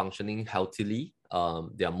people are functioning healthily,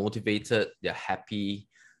 they are motivated, they're happy,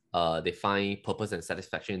 they find purpose and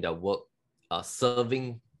satisfaction in their work,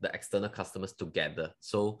 serving the external customers together.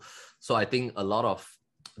 So I think a lot of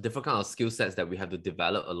different kind of skill sets that we have to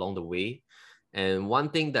develop along the way. And one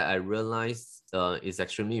thing that I realized is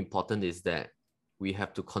extremely important is that we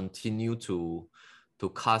have to continue to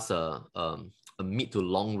cast a mid to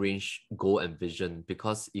long range goal and vision,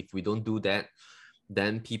 because if we don't do that,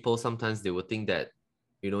 then people sometimes they will think that,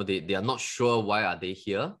 you know, they are not sure why are they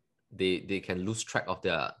here. They can lose track of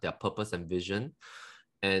their purpose and vision.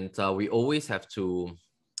 And we always have to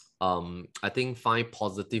I think find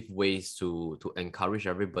positive ways to encourage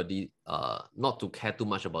everybody not to care too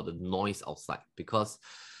much about the noise outside, because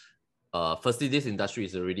firstly, this industry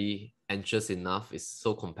is already anxious enough. It's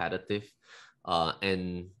so competitive,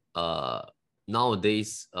 and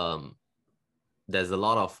nowadays there's a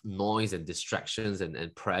lot of noise and distractions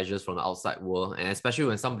and pressures from the outside world. And especially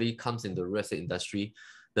when somebody comes in the real estate industry,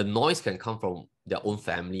 the noise can come from their own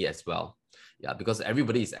family as well. Yeah, because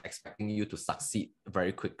everybody is expecting you to succeed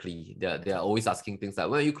very quickly. They're always asking things like,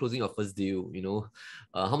 when are you closing your first deal? You know,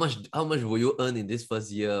 how much will you earn in this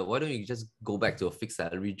first year? Why don't you just go back to a fixed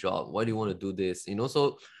salary job? Why do you want to do this? You know,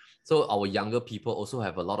 so our younger people also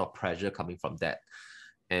have a lot of pressure coming from that.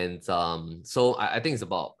 And so I think it's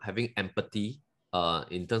about having empathy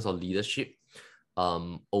in terms of leadership,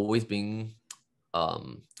 always being a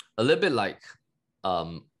little bit like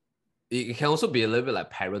it can also be a little bit like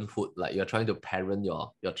parenthood, like you're trying to parent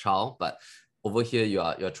your child, but over here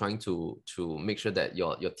you're trying to make sure that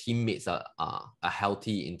your teammates are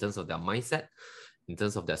healthy in terms of their mindset, in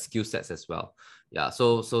terms of their skill sets as well. Yeah,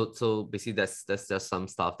 so basically that's just some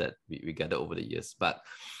stuff that we gathered over the years. But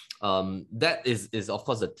that is of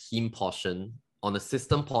course the team portion. On the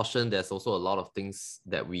system portion, there's also a lot of things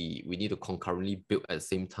that we need to concurrently build at the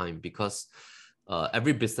same time, because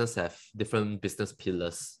every business have different business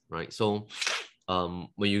pillars, right? So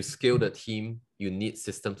when you scale the team, you need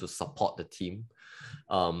system to support the team.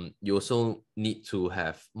 You also need to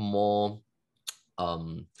have more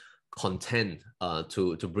content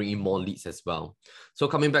to bring in more leads as well. So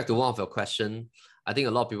coming back to one of your questions, I think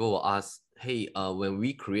a lot of people will ask, hey, when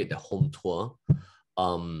we create the home tour,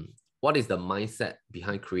 what is the mindset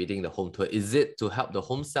behind creating the home tour? Is it to help the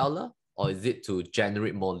home seller, or is it to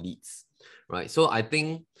generate more leads, right? So I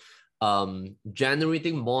think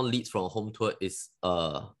generating more leads from a home tour is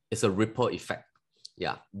a ripple effect.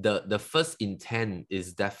 Yeah, the first intent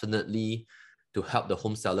is definitely to help the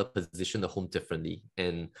home seller position the home differently.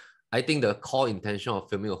 And I think the core intention of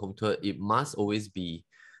filming a home tour, it must always be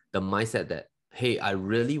the mindset that, hey, I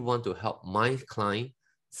really want to help my client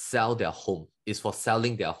sell their home. It's for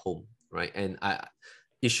selling their home, right? And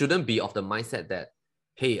it shouldn't be of the mindset that,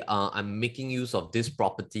 hey, I'm making use of this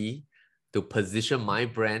property to position my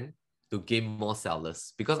brand to gain more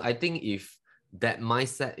sellers. Because I think if that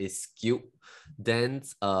mindset is skewed, then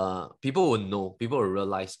people will know, people will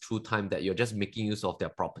realize through time that you're just making use of their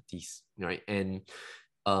properties, right? And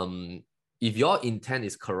if your intent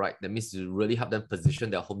is correct, that means you really help them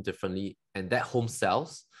position their home differently, and that home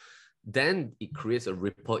sells, then it creates a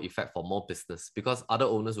ripple effect for more business, because other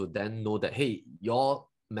owners will then know that, hey, your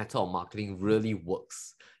method of marketing really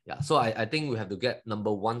works. Yeah, so I think we have to get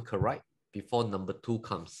number one correct before number two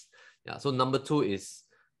comes. Yeah, so number two is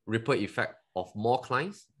ripple effect of more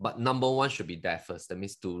clients, but number one should be there first. That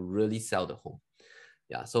means to really sell the home.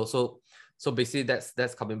 Yeah, so basically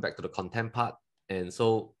that's coming back to the content part. And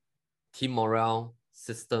so team morale,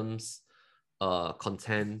 systems,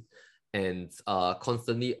 content, and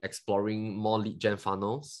constantly exploring more lead gen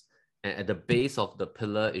funnels. And at the base of the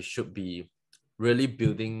pillar, it should be really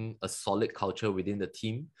building a solid culture within the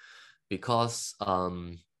team, because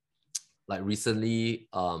like recently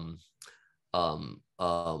I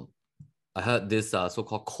heard this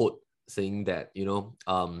so-called quote saying that, you know,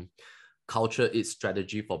 culture is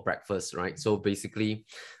strategy for breakfast, right? So basically,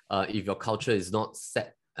 if your culture is not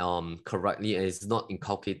set correctly and is not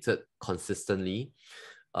inculcated consistently,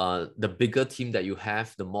 the bigger team that you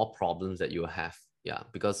have, the more problems that you have. Yeah,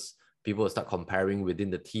 because people will start comparing within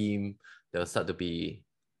the team. There'll start to be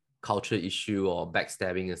culture issue or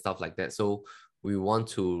backstabbing and stuff like that. So we want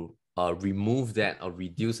to remove that or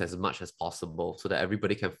reduce as much as possible, so that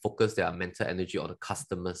everybody can focus their mental energy on the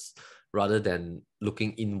customers rather than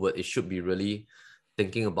looking inward. It should be really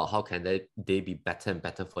thinking about how can they be better and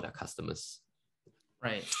better for their customers.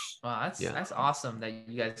 Right. Wow, that's awesome that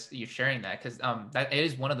you're sharing that, because that it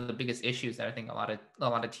is one of the biggest issues that I think a lot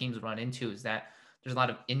of teams run into, is that there's a lot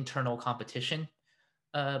of internal competition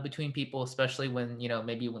between people, especially when, you know,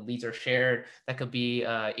 maybe when leads are shared, that could be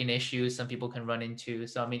an issue some people can run into.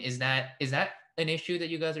 So I mean, is that an issue that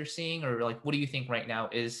you guys are seeing, or like what do you think right now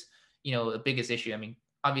is, you know, the biggest issue? I mean,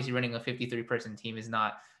 obviously running a 53-person team is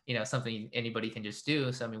not, you know, something anybody can just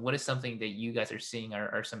do. So I mean, what is something that you guys are seeing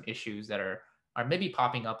are some issues that are maybe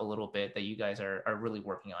popping up a little bit that you guys are really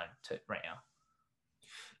working on right now?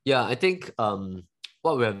 Yeah, I think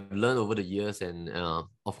what we have learned over the years, and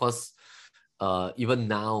of course, even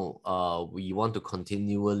now, we want to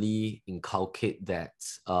continually inculcate that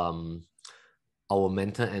our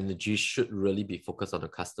mental energy should really be focused on the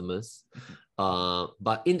customers.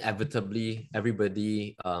 But inevitably,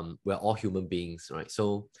 everybody, we're all human beings, right?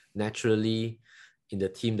 So naturally, in the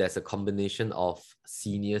team, there's a combination of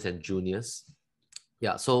seniors and juniors.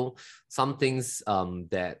 Yeah, so some things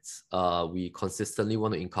that we consistently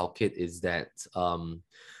want to inculcate is that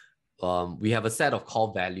we have a set of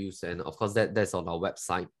core values, and of course that's on our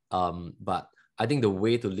website. But I think the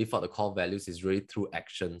way to live out the core values is really through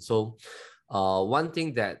action. So one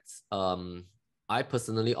thing that I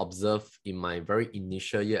personally observed in my very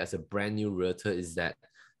initial year as a brand new realtor is that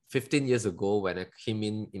 15 years ago, when I came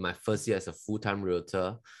in my first year as a full-time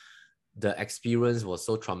realtor, the experience was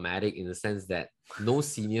so traumatic in the sense that no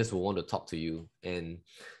seniors will want to talk to you. And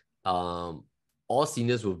all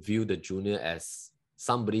seniors will view the junior as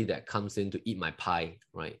somebody that comes in to eat my pie,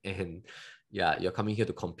 right? And yeah, you're coming here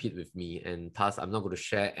to compete with me. And thus, I'm not going to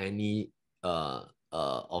share any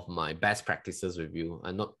of my best practices with you.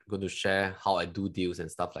 I'm not going to share how I do deals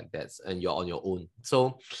and stuff like that. And you're on your own.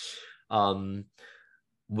 So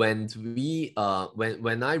when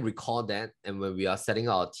I recall that, and when we are setting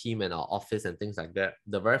our team and our office and things like that,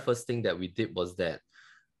 the very first thing that we did was that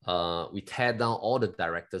we tear down all the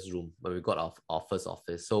directors' room when we got our first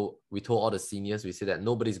office. So we told all the seniors, we said that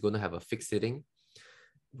nobody's going to have a fixed sitting.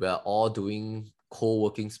 We're all doing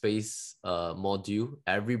co-working space module.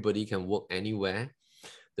 Everybody can work anywhere.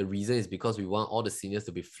 The reason is because we want all the seniors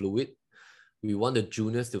to be fluid. We want the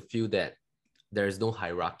juniors to feel that there is no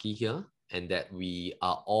hierarchy here, and that we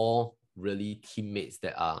are all really teammates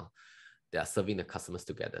that are serving the customers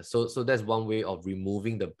together. So that's one way of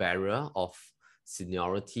removing the barrier of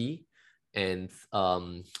seniority. And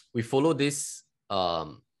we follow this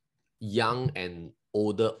young and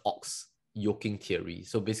older ox yoking theory.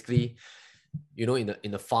 So basically, you know,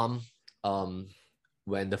 in the farm,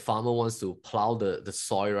 when the farmer wants to plow the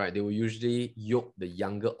soil, right, they will usually yoke the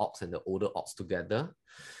younger ox and the older ox together.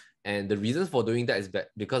 And the reasons for doing that is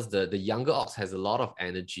because the younger ox has a lot of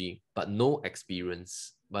energy, but no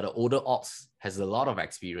experience. But the older ox has a lot of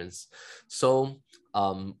experience. So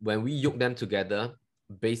when we yoke them together,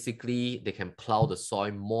 basically they can plow the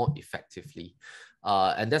soil more effectively.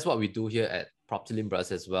 And that's what we do here at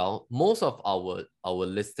PropertyLimBrothers as well. Most of our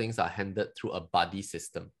listings are handled through a buddy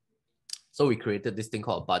system. So we created this thing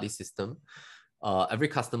called a buddy system. Every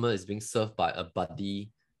customer is being served by a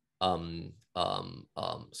buddy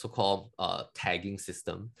so-called tagging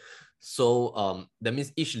system. So that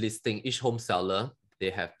means each listing, each home seller, they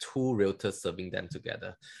have two realtors serving them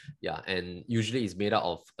together. Yeah, and usually it's made up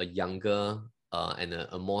of a younger and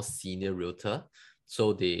a more senior realtor.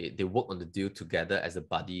 So they work on the deal together as a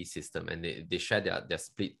buddy system, and they share their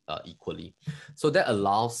split equally. So that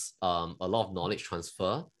allows a lot of knowledge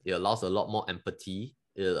transfer. It allows a lot more empathy.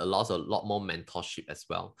 It allows a lot more mentorship as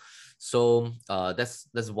well. So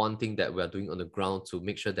that's one thing that we are doing on the ground to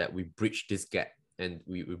make sure that we bridge this gap, and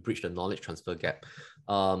we bridge the knowledge transfer gap.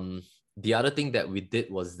 The other thing that we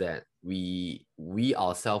did was that we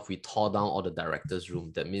ourselves, we tore down all the directors'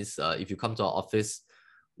 room. That means if you come to our office,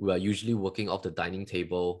 we are usually working off the dining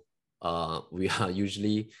table. We are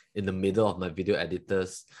usually in the middle of my video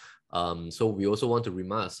editors. So we also want to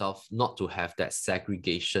remind ourselves not to have that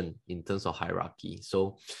segregation in terms of hierarchy.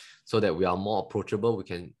 So that we are more approachable,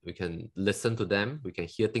 we can listen to them, we can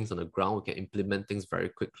hear things on the ground, we can implement things very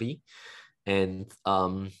quickly. And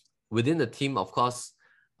within the team, of course,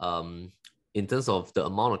 in terms of the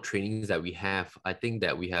amount of trainings that we have, I think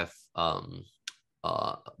that we have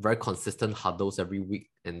very consistent huddles every week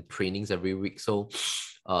and trainings every week. So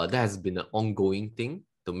that has been an ongoing thing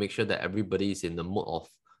to make sure that everybody is in the mode of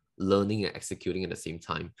learning and executing at the same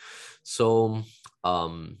time. So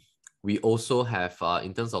we also have,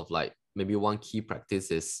 in terms of like maybe one key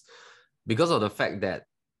practice is, because of the fact that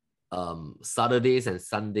Saturdays and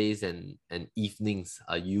Sundays and evenings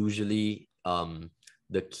are usually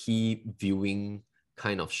the key viewing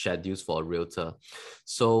kind of schedules for a realtor.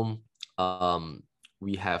 So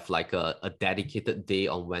we have like a dedicated day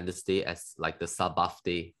on Wednesday as like the Sabbath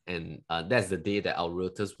day, and that's the day that our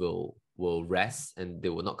realtors will rest and they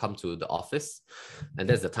will not come to the office, and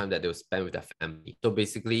that's the time that they will spend with their family. So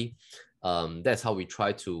basically, that's how we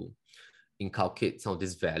try to inculcate some of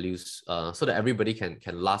these values so that everybody can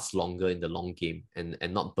last longer in the long game and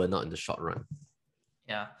not burn out in the short run.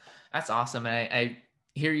 Yeah, that's awesome. And I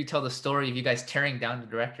hear you tell the story of you guys tearing down the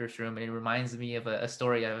director's room, and it reminds me of a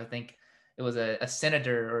story of, I think it was a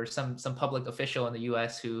senator or some public official in the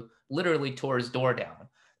US who literally tore his door down.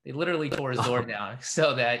 They literally tore his door down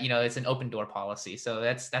so that, you know, it's an open door policy. So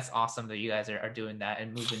that's awesome that you guys are doing that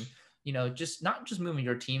and moving, you know, just not just moving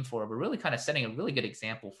your team forward, but really kind of setting a really good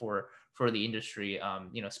example for the industry,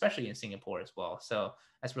 you know, especially in Singapore as well. So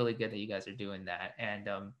that's really good that you guys are doing that. And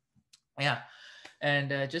yeah,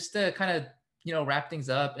 and just to kind of, you know, wrap things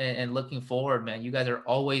up and looking forward, man, you guys are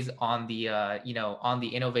always on the, you know, on the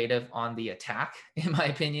innovative, on the attack, in my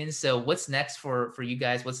opinion. So what's next for you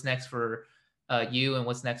guys? What's next for you, and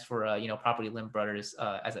what's next for, you know, PropertyLimBrothers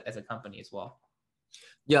as a company as well?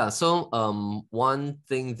 Yeah, so one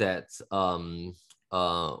thing that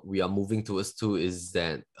we are moving towards too is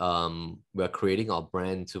that we are creating our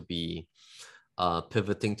brand to be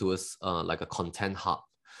pivoting towards like a content hub.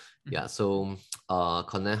 Yeah, so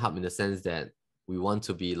content hub in the sense that we want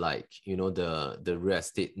to be like, you know, the real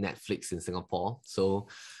estate Netflix in Singapore. So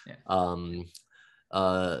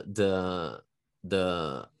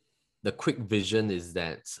the quick vision is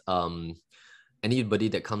that anybody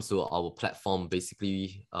that comes to our platform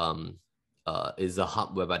basically is a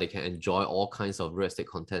hub whereby they can enjoy all kinds of real estate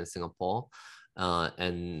content in Singapore.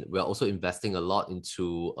 And we're also investing a lot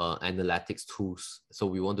into analytics tools. So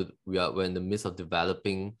we're in the midst of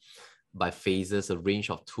developing by phases a range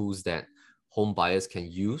of tools that home buyers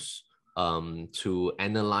can use to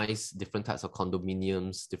analyze different types of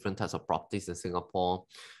condominiums, different types of properties in Singapore.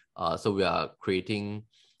 So we are creating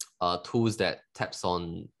tools that taps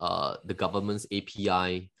on the government's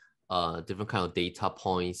API, different kind of data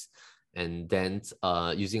points, and then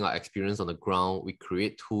using our experience on the ground, we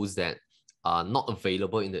create tools that are not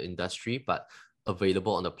available in the industry, but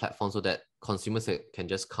available on the platform so that consumers can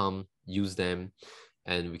just come, use them,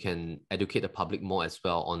 and we can educate the public more as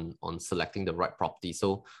well on selecting the right property.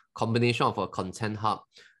 So combination of a content hub,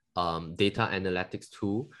 data analytics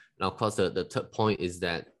tool. And of course, the third point is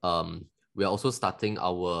that we are also starting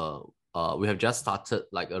we have just started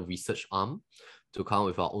like a research arm to come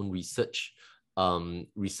with our own research,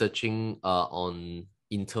 researching on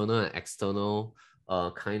internal and external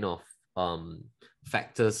kind of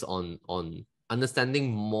factors on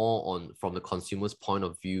understanding more from the consumer's point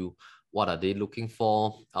of view, what are they looking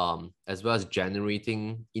for, as well as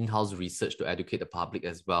generating in-house research to educate the public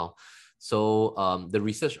as well. So the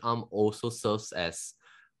research arm also serves as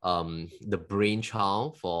the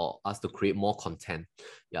brainchild for us to create more content.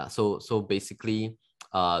 Yeah, so basically,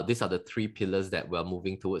 these are the three pillars that we're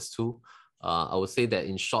moving towards to. I would say that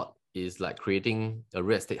in short is like creating a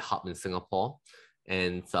real estate hub in Singapore.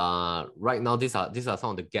 And right now, these are some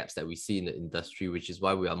of the gaps that we see in the industry, which is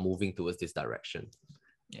why we are moving towards this direction.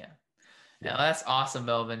 Yeah. Yeah, that's awesome,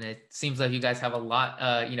 Melvin. It seems like you guys have a lot,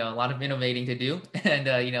 a lot of innovating to do, and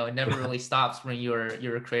it never really stops when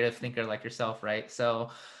you're a creative thinker like yourself, right? So,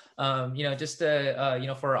 just for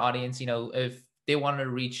our audience, if they wanted to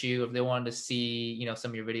reach you, if they wanted to see, some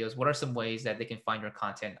of your videos, what are some ways that they can find your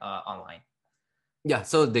content online? Yeah,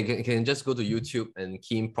 so they can just go to YouTube and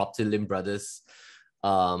key in PropertyLimBrothers.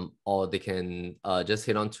 Or they can just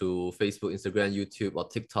head on to Facebook, Instagram, YouTube, or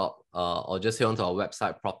TikTok, or just head on to our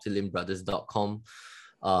website, PropertyLimBrothers.com.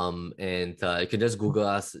 And you can just Google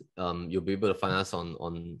us. You'll be able to find us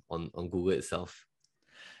on Google itself.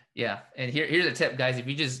 Yeah, and here's a tip, guys. If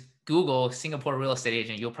you just Google Singapore real estate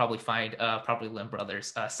agent, you'll probably find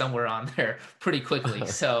PropertyLimBrothers somewhere on there pretty quickly.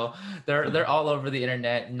 So they're all over the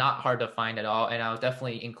internet, not hard to find at all. And I'll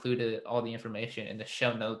definitely include all the information in the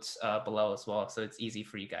show notes below as well, so it's easy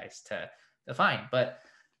for you guys to find. But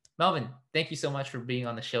Melvin, thank you so much for being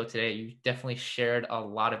on the show today. You definitely shared a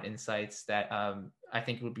lot of insights that I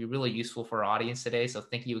think would be really useful for our audience today. So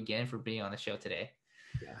thank you again for being on the show today.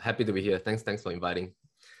 Yeah, happy to be here. Thanks for inviting.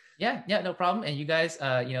 Yeah, no problem. And you guys, who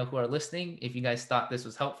are listening, if you guys thought this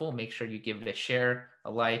was helpful, make sure you give it a share,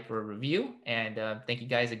 a like, or a review. And thank you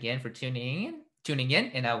guys again for tuning in.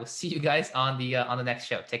 And I will see you guys on the next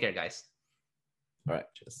show. Take care, guys. All right,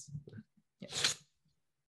 cheers. Yeah.